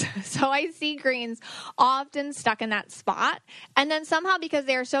feelings. So I see greens often stuck in that spot. And then somehow, because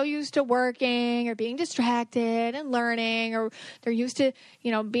they're so used to working or being distracted and learning, or they're used to,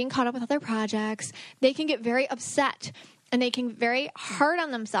 being caught up with other projects, they can get very upset. And they can be very hard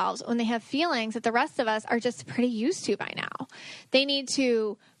on themselves when they have feelings that the rest of us are just pretty used to by now. They need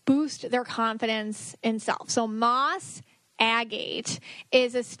to boost their confidence in self. So moss agate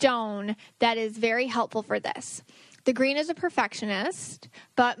is a stone that is very helpful for this. The green is a perfectionist,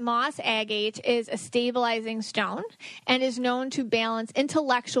 but moss agate is a stabilizing stone and is known to balance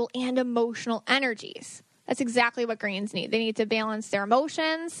intellectual and emotional energies. That's exactly what greens need. They need to balance their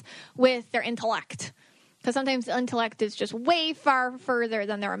emotions with their intellect. Because sometimes the intellect is just way far further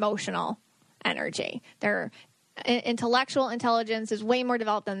than their emotional energy. Their intellectual intelligence is way more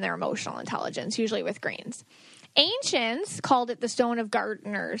developed than their emotional intelligence, usually with greens. Ancients called it the stone of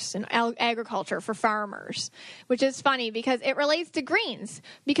gardeners in agriculture for farmers, which is funny because it relates to greens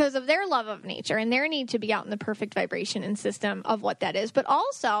because of their love of nature and their need to be out in the perfect vibration and system of what that is, but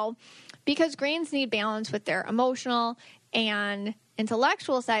also because greens need balance with their emotional and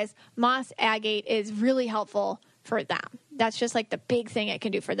intellectual size. Moss agate is really helpful for them. That's just like the big thing it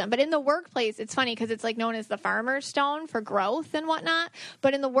can do for them. But in the workplace, it's funny because it's like known as the farmer's stone for growth and whatnot.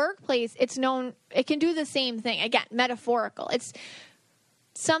 But in the workplace, it can do the same thing. Again, metaphorical. It's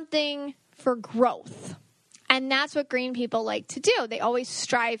something for growth. And that's what green people like to do. They always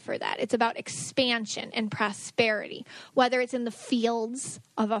strive for that. It's about expansion and prosperity, whether it's in the fields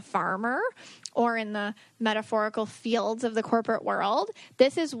of a farmer or in the metaphorical fields of the corporate world.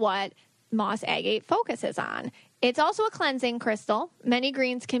 This is what moss agate focuses on. It's also a cleansing crystal. Many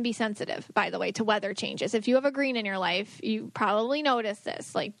greens can be sensitive, by the way, to weather changes. If you have a green in your life, you probably notice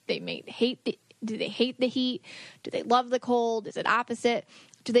this. Like do they hate the heat? Do they love the cold? Is it opposite?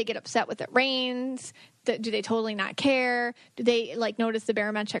 Do they get upset when it rains? Do they totally not care? Do they notice the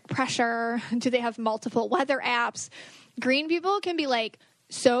barometric pressure? Do they have multiple weather apps? Green people can be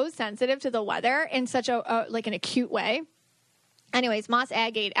so sensitive to the weather in such a an acute way. Anyways, moss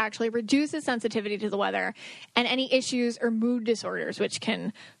agate actually reduces sensitivity to the weather and any issues or mood disorders which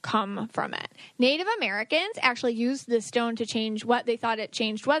can come from it. Native Americans actually used this stone to change they thought it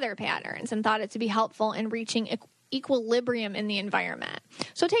changed weather patterns and thought it to be helpful in reaching equilibrium in the environment.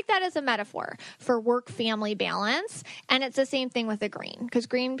 So take that as a metaphor for work-family balance, and it's the same thing with the green, because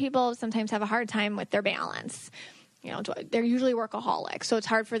green people sometimes have a hard time with their balance. They're usually workaholics, so it's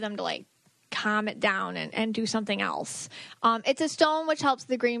hard for them to calm it down and do something else. It's a stone which helps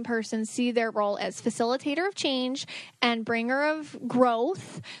the green person see their role as facilitator of change and bringer of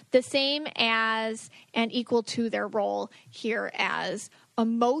growth, the same as and equal to their role here as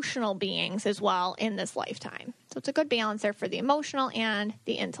emotional beings as well in this lifetime. So it's a good balance there for the emotional and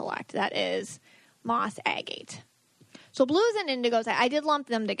the intellect. That is moss agate. So blues and indigos, I did lump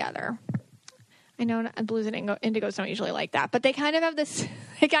them together. I know blues and indigos don't usually like that, but they kind of have this.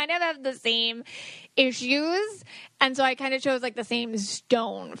 They kind of have the same issues, and so I kind of chose the same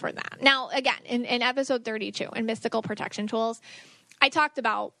stone for them. Now, again, in episode 32, in Mystical Protection Tools, I talked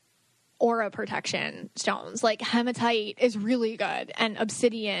about aura protection stones. Hematite is really good, and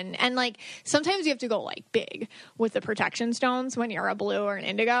obsidian, and sometimes you have to go big with the protection stones when you're a blue or an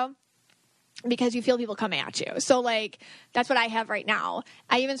indigo, because you feel people come at you. So, that's what I have right now.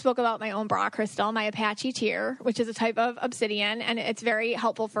 I even spoke about my own bra crystal, my Apache tear, which is a type of obsidian, and it's very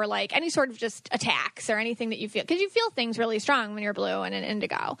helpful for, any sort of just attacks or anything that you feel, because you feel things really strong when you're blue and an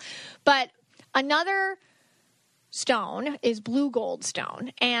indigo. But another stone is blue gold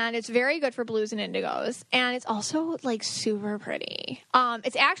stone, and it's very good for blues and indigos, and it's also, super pretty.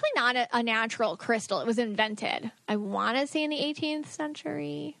 It's actually not a natural crystal. It was invented, I want to say, in the 18th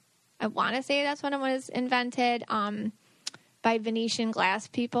century. I want to say that's when it was invented by Venetian glass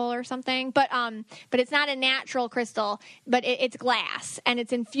people or something. But it's not a natural crystal, but it's glass, and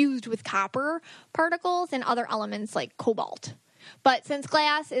it's infused with copper particles and other elements like cobalt. But since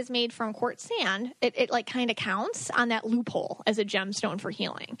glass is made from quartz sand, it kind of counts on that loophole as a gemstone for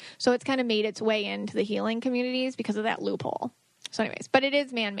healing. So it's kind of made its way into the healing communities because of that loophole. So anyways, but it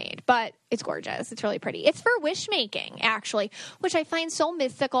is man-made, but it's gorgeous. It's really pretty. It's for wish-making, actually, which I find so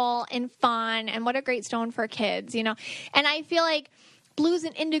mystical and fun, and what a great stone for kids, And I feel like blues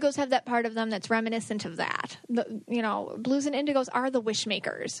and indigos have that part of them that's reminiscent of that. Blues and indigos are the wish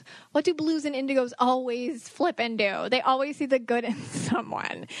makers. What do blues and indigos always flip and do? They always see the good in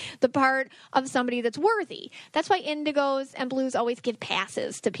someone, the part of somebody that's worthy. That's why indigos and blues always give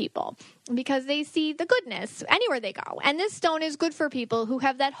passes to people. because they see the goodness anywhere they go. And this stone is good for people who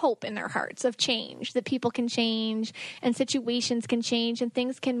have that hope in their hearts of change, that people can change and situations can change and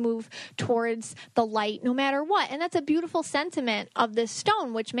things can move towards the light no matter what. And that's a beautiful sentiment of this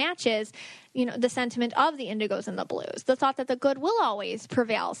stone, which matches, the sentiment of the indigos and the blues, the thought that the good will always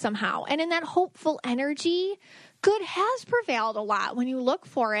prevail somehow. And in that hopeful energy, good has prevailed a lot when you look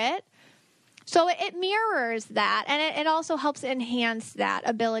for it. So it mirrors that, and it also helps enhance that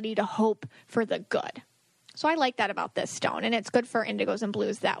ability to hope for the good. So I like that about this stone, and it's good for indigos and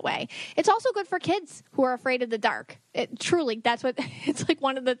blues that way. It's also good for kids who are afraid of the dark. It's like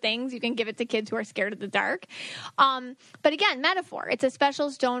one of the things you can give it to kids who are scared of the dark. But again, metaphor. It's a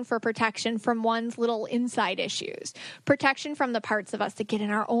special stone for protection from one's little inside issues, protection from the parts of us that get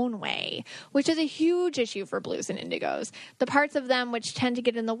in our own way, which is a huge issue for blues and indigos. The parts of them which tend to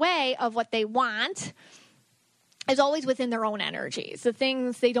get in the way of what they want is always within their own energies, the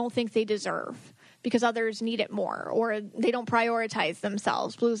things they don't think they deserve because others need it more, or they don't prioritize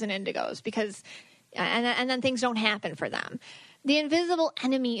themselves, blues and indigos, because and then things don't happen for them. The invisible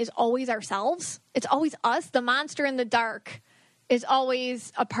enemy is always ourselves. It's always us. The monster in the dark is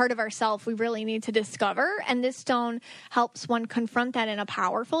always a part of ourself we really need to discover, and this stone helps one confront that in a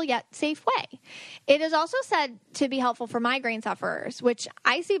powerful yet safe way. It is also said to be helpful for migraine sufferers, which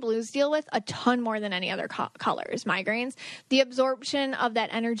I see blues deal with a ton more than any other colors, migraines, the absorption of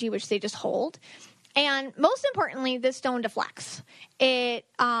that energy which they just hold. And most importantly, this stone deflects. It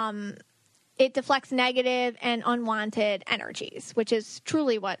deflects negative and unwanted energies, which is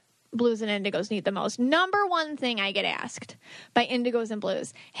truly what blues and indigos need the most. Number one thing I get asked by indigos and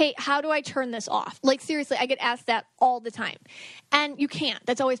blues, hey, how do I turn this off? Like, seriously, I get asked that all the time. And you can't.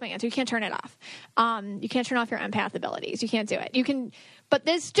 That's always my answer. You can't turn it off. You can't turn off your empath abilities. You can't do it. But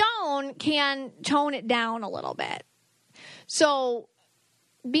this stone can tone it down a little bit. So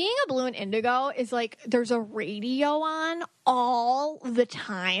being a blue and indigo is like there's a radio on all the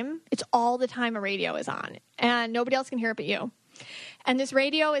time. It's all the time a radio is on. And nobody else can hear it but you. And this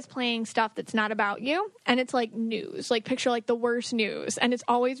radio is playing stuff that's not about you. And it's like news. Like picture like the worst news. And it's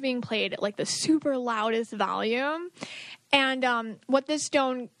always being played at like the super loudest volume. And what this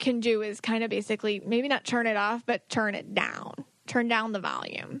stone can do is kind of basically maybe not turn it off, but turn it down. Turn down the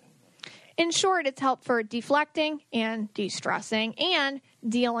volume. In short, it's help for deflecting and de-stressing and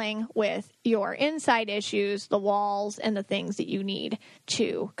dealing with your inside issues, the walls, and the things that you need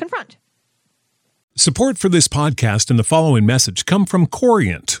to confront. Support for this podcast and the following message come from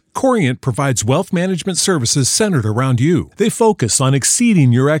Corient. Corient provides wealth management services centered around you. They focus on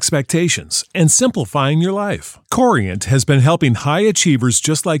exceeding your expectations and simplifying your life. Corient has been helping high achievers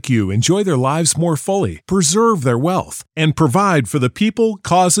just like you enjoy their lives more fully, preserve their wealth, and provide for the people,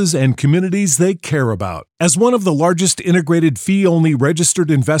 causes, and communities they care about. As one of the largest integrated fee-only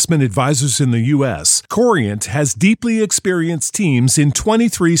registered investment advisors in the U.S., Corient has deeply experienced teams in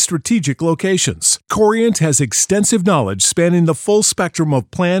 23 strategic locations. Corient has extensive knowledge spanning the full spectrum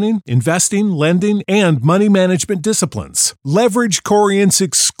of planning, investing, lending, and money management disciplines. Leverage Corient's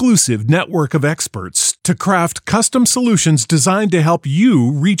exclusive network of experts to craft custom solutions designed to help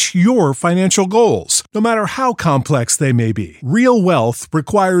you reach your financial goals, no matter how complex they may be. Real wealth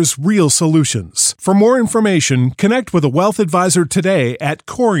requires real solutions. For more information, connect with a wealth advisor today at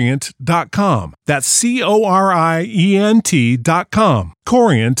Corient.com. That's Corient.com.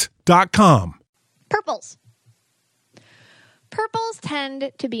 Corient.com. Purples. Purples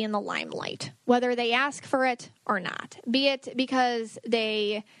tend to be in the limelight, whether they ask for it or not, be it because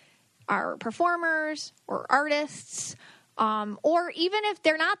they are performers or artists, or even if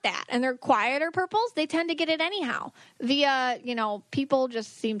they're not that and they're quieter purples, they tend to get it anyhow via, people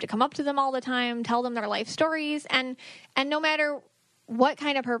just seem to come up to them all the time, tell them their life stories. And no matter what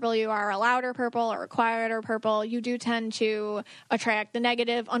kind of purple you are, a louder purple or a quieter purple, you do tend to attract the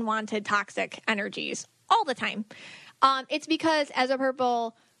negative, unwanted, toxic energies all the time. It's because as a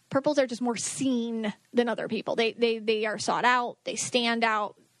purple, purples are just more seen than other people. They are sought out. They stand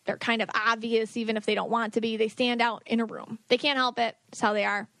out. They're kind of obvious, even if they don't want to be. They stand out in a room. They can't help it. It's how they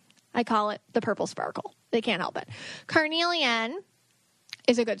are. I call it the purple sparkle. They can't help it. Carnelian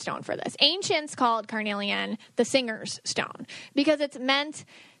is a good stone for this. Ancients called carnelian the singer's stone because it's meant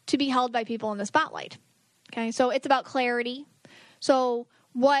to be held by people in the spotlight. Okay, so it's about clarity. So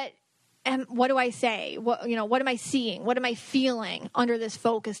what do I say? What am I seeing? What am I feeling under this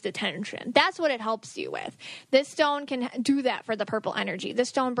focused attention? That's what it helps you with. This stone can do that for the purple energy. This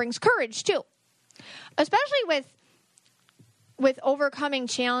stone brings courage too, especially with overcoming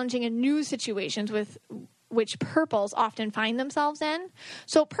challenging and new situations with which purples often find themselves in.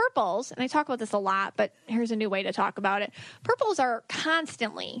 So purples, and I talk about this a lot, but here's a new way to talk about it. Purples are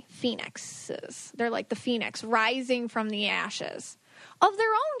constantly phoenixes. They're like the phoenix rising from the ashes of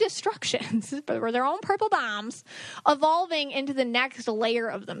their own destructions, or their own purple bombs, evolving into the next layer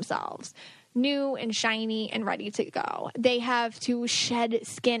of themselves. New and shiny and ready to go. They have to shed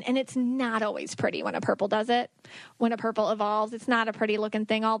skin, and it's not always pretty when a purple does it. When a purple evolves, it's not a pretty looking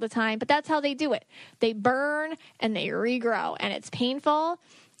thing all the time, but that's how they do it. They burn and they regrow, and it's painful,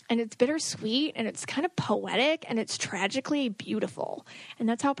 and it's bittersweet, and it's kind of poetic, and it's tragically beautiful. And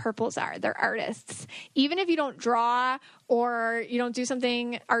that's how purples are. They're artists. Even if you don't draw or you don't do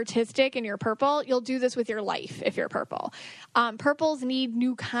something artistic in your purple, you'll do this with your life if you're purple. Purples need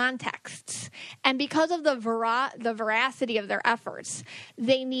new contexts. And because of the veracity of their efforts,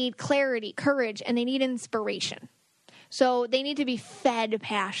 they need clarity, courage, and they need inspiration. So they need to be fed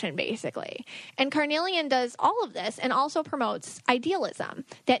passion, basically. And carnelian does all of this and also promotes idealism,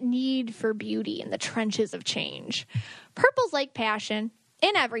 that need for beauty in the trenches of change. Purples like passion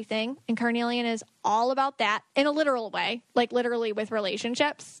in everything, and carnelian is all about that in a literal way, like literally with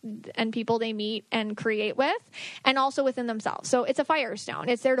relationships and people they meet and create with, and also within themselves. So it's a firestone.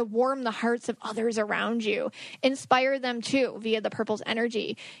 It's there to warm the hearts of others around you, inspire them too via the purple's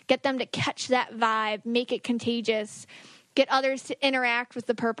energy, get them to catch that vibe, make it contagious, get others to interact with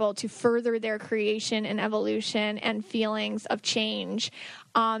the purple to further their creation and evolution and feelings of change.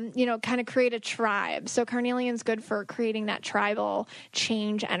 Kind of create a tribe. So carnelian's good for creating that tribal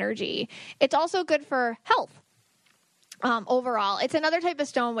change energy. It's also good for health. Overall, it's another type of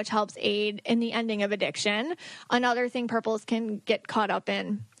stone which helps aid in the ending of addiction. Another thing purples can get caught up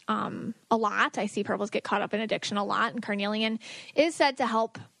in a lot. I see purples get caught up in addiction a lot, and carnelian is said to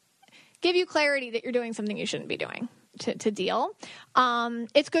help give you clarity that you're doing something you shouldn't be doing. To deal.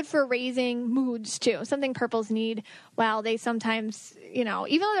 It's good for raising moods too. Something purples need. Well, they sometimes, even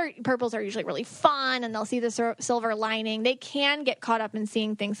though their purples are usually really fun and they'll see the silver lining, they can get caught up in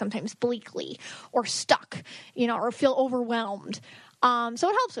seeing things sometimes bleakly or stuck, or feel overwhelmed. So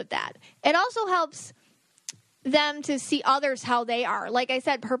it helps with that. It also helps them to see others how they are. Like I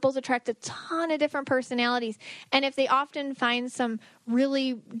said, purples attract a ton of different personalities. And if they often find some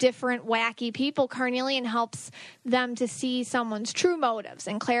really different, wacky people, carnelian helps them to see someone's true motives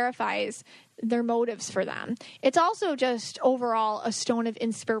and clarifies their motives for them. It's also just overall a stone of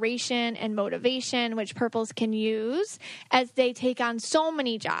inspiration and motivation, which purples can use as they take on so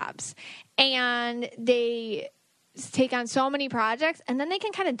many jobs and they take on so many projects, and then they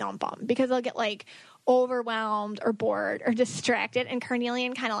can kind of dump them because they'll get overwhelmed or bored or distracted, and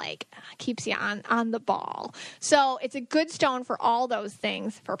carnelian kind of keeps you on the ball. So it's a good stone for all those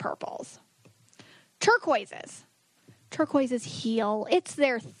things for purples. Turquoises heal. It's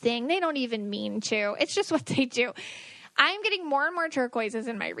their thing. They don't even mean to. It's just what they do. I'm getting more and more turquoises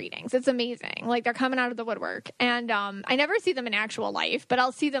in my readings. It's amazing. They're coming out of the woodwork. And I never see them in actual life, but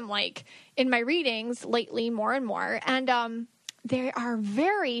I'll see them in my readings lately more and more. And they are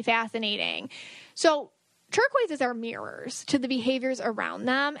very fascinating. So turquoises are mirrors to the behaviors around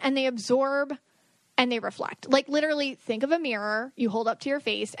them, and they absorb and they reflect. Literally, think of a mirror you hold up to your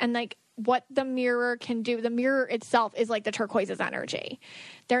face, and what the mirror can do. The mirror itself is the turquoise's energy.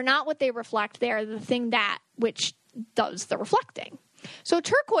 They're not what they reflect. They are the thing which does the reflecting. So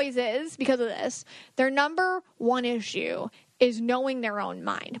turquoises, because of this, their number one issue is knowing their own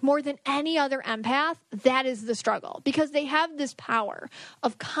mind. More than any other empath, that is the struggle, because they have this power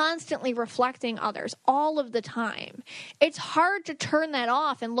of constantly reflecting others all of the time. It's hard to turn that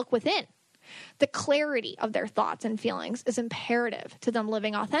off and look within. The clarity of their thoughts and feelings is imperative to them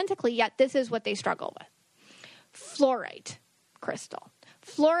living authentically, yet this is what they struggle with. Fluorite crystal.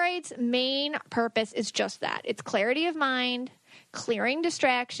 Fluorite's main purpose is just that. It's clarity of mind, clearing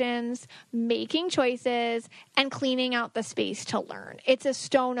distractions, making choices, and cleaning out the space to learn. It's a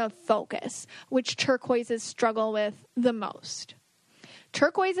stone of focus, which turquoises struggle with the most.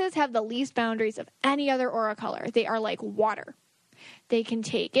 Turquoises have the least boundaries of any other aura color. They are like water. They can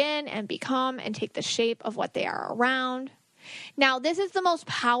take in and become and take the shape of what they are around. Now, this is the most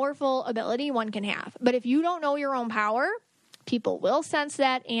powerful ability one can have. But if you don't know your own power, people will sense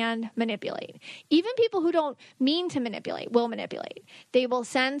that and manipulate. Even people who don't mean to manipulate will manipulate. They will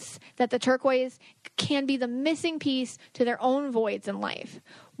sense that the turquoise can be the missing piece to their own voids in life.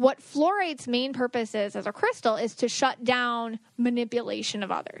 What fluorite's main purpose is as a crystal is to shut down manipulation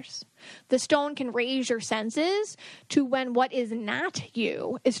of others. The stone can raise your senses to when what is not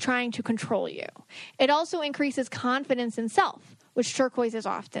you is trying to control you. It also increases confidence in self, which turquoises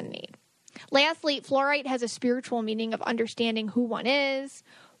often need. Lastly, fluorite has a spiritual meaning of understanding who one is,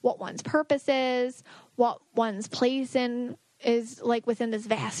 what one's purpose is, what one's place in is like within this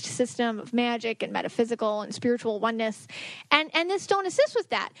vast system of magic and metaphysical and spiritual oneness. And this stone assists with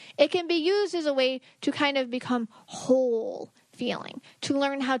that. It can be used as a way to kind of become whole feeling, to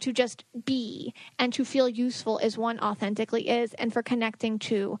learn how to just be and to feel useful as one authentically is, and for connecting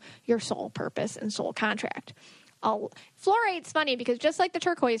to your soul purpose and soul contract. Fluorite's funny because just like the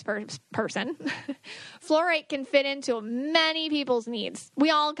turquoise person, fluorite can fit into many people's needs.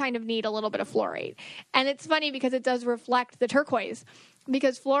 We all kind of need a little bit of fluorite. And it's funny because it does reflect the turquoise,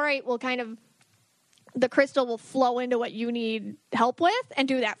 because fluorite will the crystal will flow into what you need help with and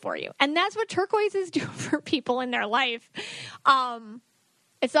do that for you. And that's what turquoises do for people in their life.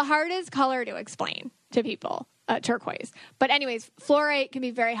 It's the hardest color to explain to people. Turquoise. But anyways, fluorite can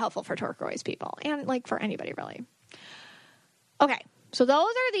be very helpful for turquoise people and like for anybody really. Okay, so those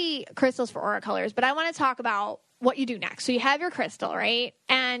are the crystals for aura colors, but I want to talk about what you do next. So you have your crystal, right?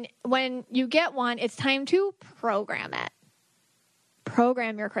 And when you get one, it's time to program it.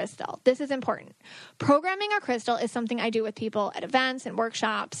 Program your crystal. This is important. Programming a crystal is something I do with people at events and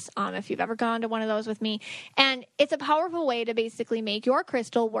workshops, if you've ever gone to one of those with me. And it's a powerful way to basically make your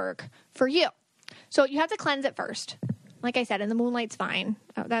crystal work for you. So you have to cleanse it first. Like I said, and the moonlight's fine.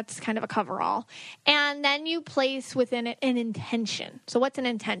 That's kind of a coverall. And then you place within it an intention. So what's an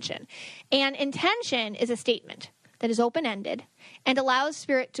intention? An intention is a statement that is open-ended and allows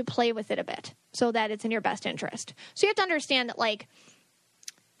spirit to play with it a bit so that it's in your best interest. So you have to understand that, like,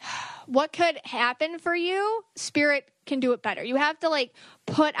 what could happen for you, spirit can do it better. You have to, like,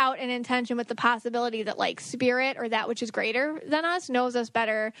 put out an intention with the possibility that, like, spirit or that which is greater than us knows us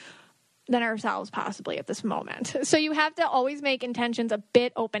better than ourselves possibly at this moment. So you have to always make intentions a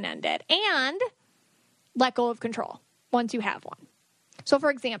bit open-ended and let go of control once you have one. So for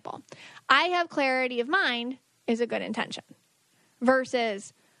example, I have clarity of mind is a good intention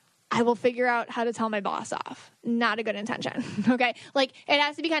versus I will figure out how to tell my boss off. Not a good intention. Okay. Like it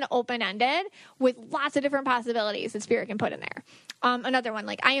has to be kind of open-ended with lots of different possibilities that spirit can put in there. Another one,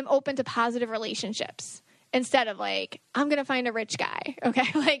 like I am open to positive relationships. Instead of like, I'm going to find a rich guy. Okay.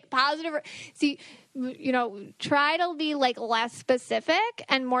 Like positive. See, try to be like less specific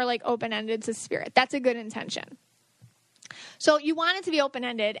and more like open-ended to spirit. That's a good intention. So you want it to be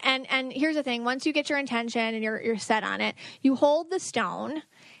open-ended. And here's the thing. Once you get your intention and you're set on it, you hold the stone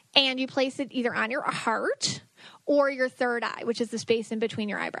and you place it either on your heart or your third eye, which is the space in between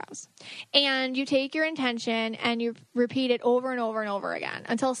your eyebrows. And you take your intention and you repeat it over and over and over again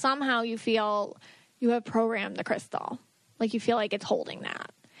until somehow you feel you have programmed the crystal. Like you feel like it's holding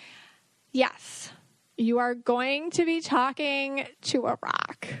that. Yes, you are going to be talking to a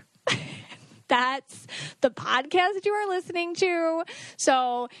rock. That's the podcast you are listening to.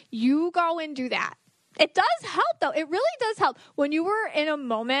 So you go and do that. It does help, though. It really does help. When you were in a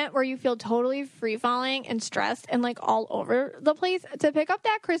moment where you feel totally free-falling and stressed and, like, all over the place, to pick up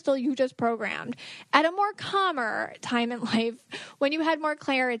that crystal you just programmed at a more calmer time in life, when you had more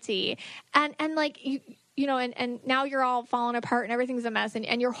clarity, and like, and now you're all falling apart and everything's a mess,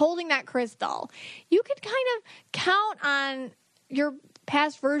 and you're holding that crystal, you could kind of count on your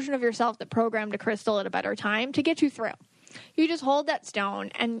past version of yourself that programmed a crystal at a better time to get you through. You just hold that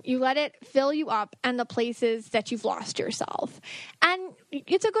stone and you let it fill you up and the places that you've lost yourself. And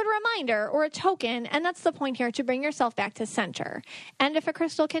it's a good reminder or a token, and that's the point here, to bring yourself back to center. And if a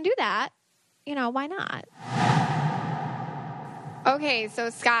crystal can do that, why not? Okay, so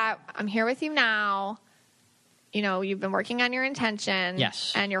Scott, I'm here with you now. You've been working on your intention.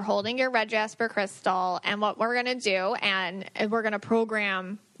 Yes. And you're holding your red jasper crystal. And what we're going to do, and we're going to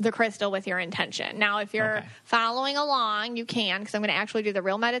program the crystal with your intention. Now, if you're following along, you can, because I'm going to actually do the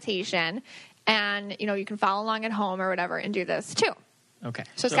real meditation. And, you can follow along at home or whatever and do this too. Okay.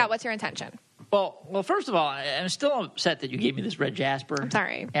 So Scott, what's your intention? Well, first of all, I'm still upset that you gave me this red jasper. I'm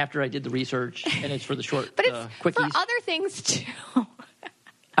sorry. After I did the research, and it's for the short but it's quickies. for other things too.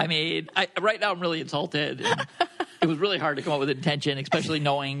 I mean, right now I'm really insulted. It was really hard to come up with an intention, especially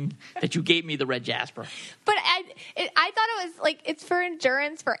knowing that you gave me the red jasper. But I thought it was like it's for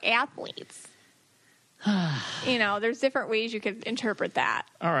endurance for athletes. There's different ways you could interpret that.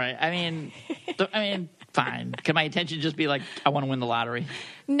 All right. I mean, fine. Can my intention just be like, I want to win the lottery?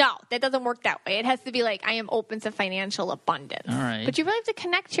 No, that doesn't work that way. It has to be like, I am open to financial abundance. All right. But you really have to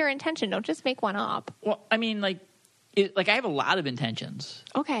connect to your intention. Don't just make one up. Well, I mean, I have a lot of intentions.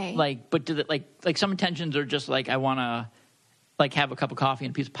 Okay. But some intentions are just like I want to have a cup of coffee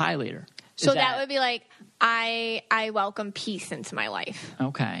and a piece of pie later. So that would be like I welcome peace into my life.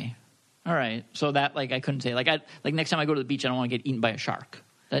 Okay. All right. So that I couldn't say next time I go to the beach I don't want to get eaten by a shark.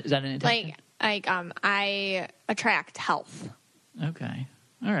 Is that an intention? I attract health. Okay.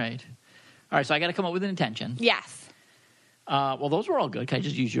 All right. All right, so I got to come up with an intention. Yes. Well, those were all good. Can I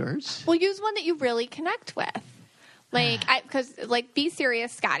just use yours? Well, use one that you really connect with. Be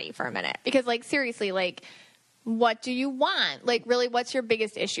serious, Scotty, for a minute. Because, seriously, what do you want? Really, what's your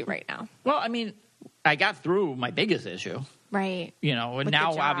biggest issue right now? Well, I mean, I got through my biggest issue. Right. And with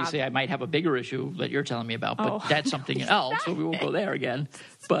now, obviously, I might have a bigger issue that you're telling me about, but that's something else, so we won't go there again.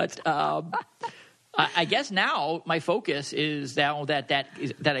 But I guess now my focus is now that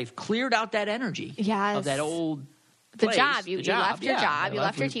I've cleared out that energy of that old place. You left your job. You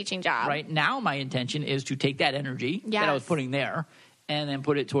left your teaching job. Right. Now my intention is to take that energy that I was putting there and then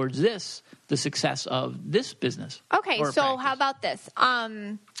put it towards the success of this business. Okay, so practice. How about this?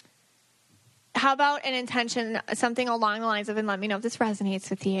 How about an intention, something along the lines of, and let me know if this resonates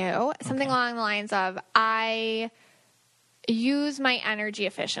with you, something along the lines of, I use my energy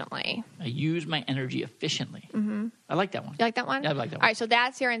efficiently. I use my energy efficiently. Mm-hmm. I like that one. You like that one? Yeah, I like that one. All right, so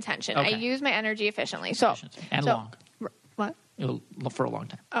that's your intention. Okay. I use my energy efficiently. Long. What? For a long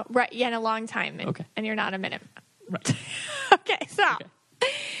time. Oh, right. Yeah, in a long time. And you're not a minute. Right. Okay, so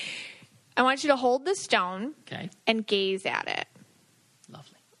I want you to hold the stone and gaze at it.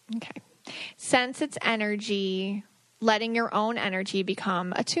 Lovely. Okay. Sense its energy, letting your own energy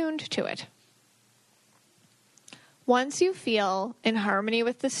become attuned to it. Once you feel in harmony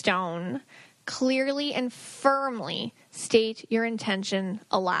with the stone, clearly and firmly state your intention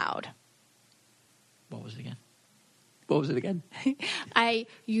aloud. What was it again? I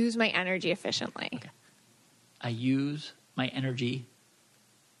use my energy efficiently. Okay. I use my energy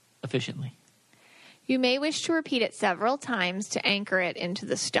efficiently. You may wish to repeat it several times to anchor it into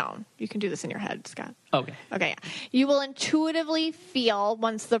the stone. You can do this in your head, Scott. Okay. Okay. Yeah. You will intuitively feel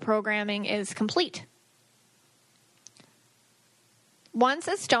once the programming is complete. Once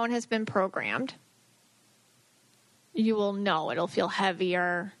a stone has been programmed, you will know it'll feel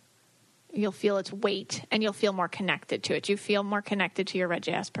heavier. You'll feel its weight, and you'll feel more connected to it. Do you feel more connected to your red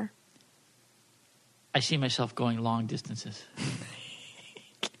jasper? I see myself going long distances.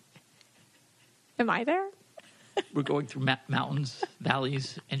 Am I there? We're going through mountains,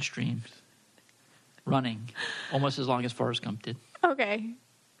 valleys, and streams. Running almost as long as Forrest Gump did. Okay.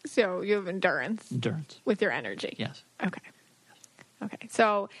 So you have endurance. Endurance. With your energy. Yes. Okay. Okay.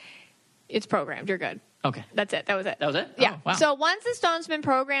 So it's programmed. You're good. Okay. That's it. That was it. That was it? Yeah. Oh, wow. So once the stone's been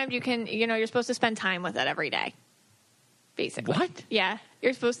programmed, you can, you're supposed to spend time with it every day. Basically. What? Yeah.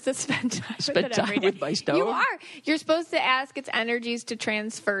 You're supposed to spend time with it every day. With my stone? You are. You're supposed to ask its energies to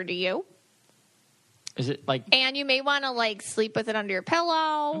transfer to you. Is it like... And you may want to, sleep with it under your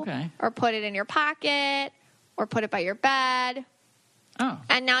pillow. Okay. Or put it in your pocket. Or put it by your bed. Oh.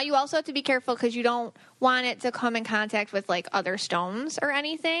 And now you also have to be careful because you don't want it to come in contact with, other stones or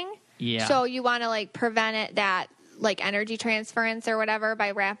anything. Yeah. So you want to, prevent it that, energy transference or whatever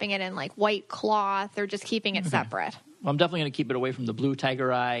by wrapping it in, white cloth or just keeping it separate. Well, I'm definitely going to keep it away from the blue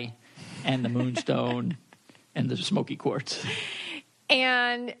tiger eye and the moonstone and the smoky quartz.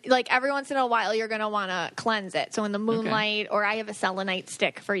 And, every once in a while, you're going to want to cleanse it. So in the moonlight, or I have a selenite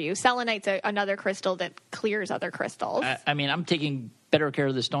stick for you. Selenite's another crystal that clears other crystals. I'm taking better care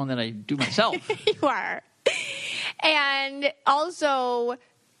of the stone than I do myself. You are. And also...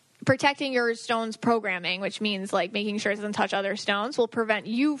 protecting your stone's programming, which means making sure it doesn't touch other stones, will prevent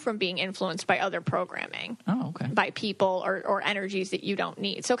you from being influenced by other programming. Oh, okay. By people or energies that you don't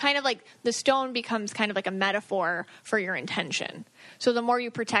need. So kind of the stone becomes kind of like a metaphor for your intention. So the more you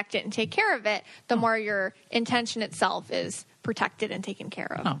protect it and take care of it, the more your intention itself is protected and taken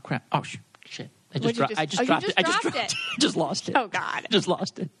care of. Oh, crap. Oh, shit. I just dropped it. I just lost it. Oh, God. Just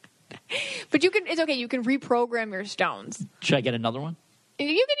lost it. But it's okay. You can reprogram your stones. Should I get another one? You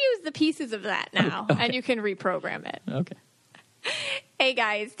can use the pieces of that now, and you can reprogram it. Okay. Hey,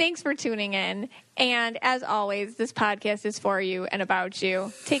 guys, thanks for tuning in. And as always, this podcast is for you and about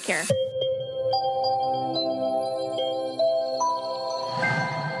you. Take care.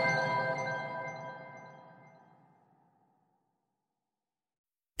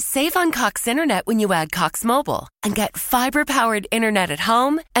 Save on Cox Internet when you add Cox Mobile and get fiber-powered internet at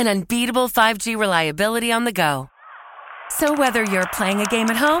home and unbeatable 5G reliability on the go. So whether you're playing a game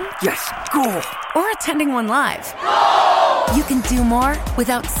at home, Yes, cool. or attending one live, you can do more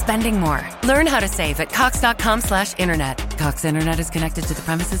without spending more. Learn how to save at cox.com/internet. Cox Internet is connected to the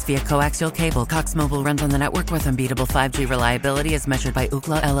premises via coaxial cable. Cox Mobile runs on the network with unbeatable 5G reliability as measured by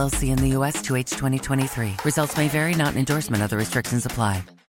Ookla LLC in the U.S. to H 2023. Results may vary, not an endorsement. Other restrictions apply.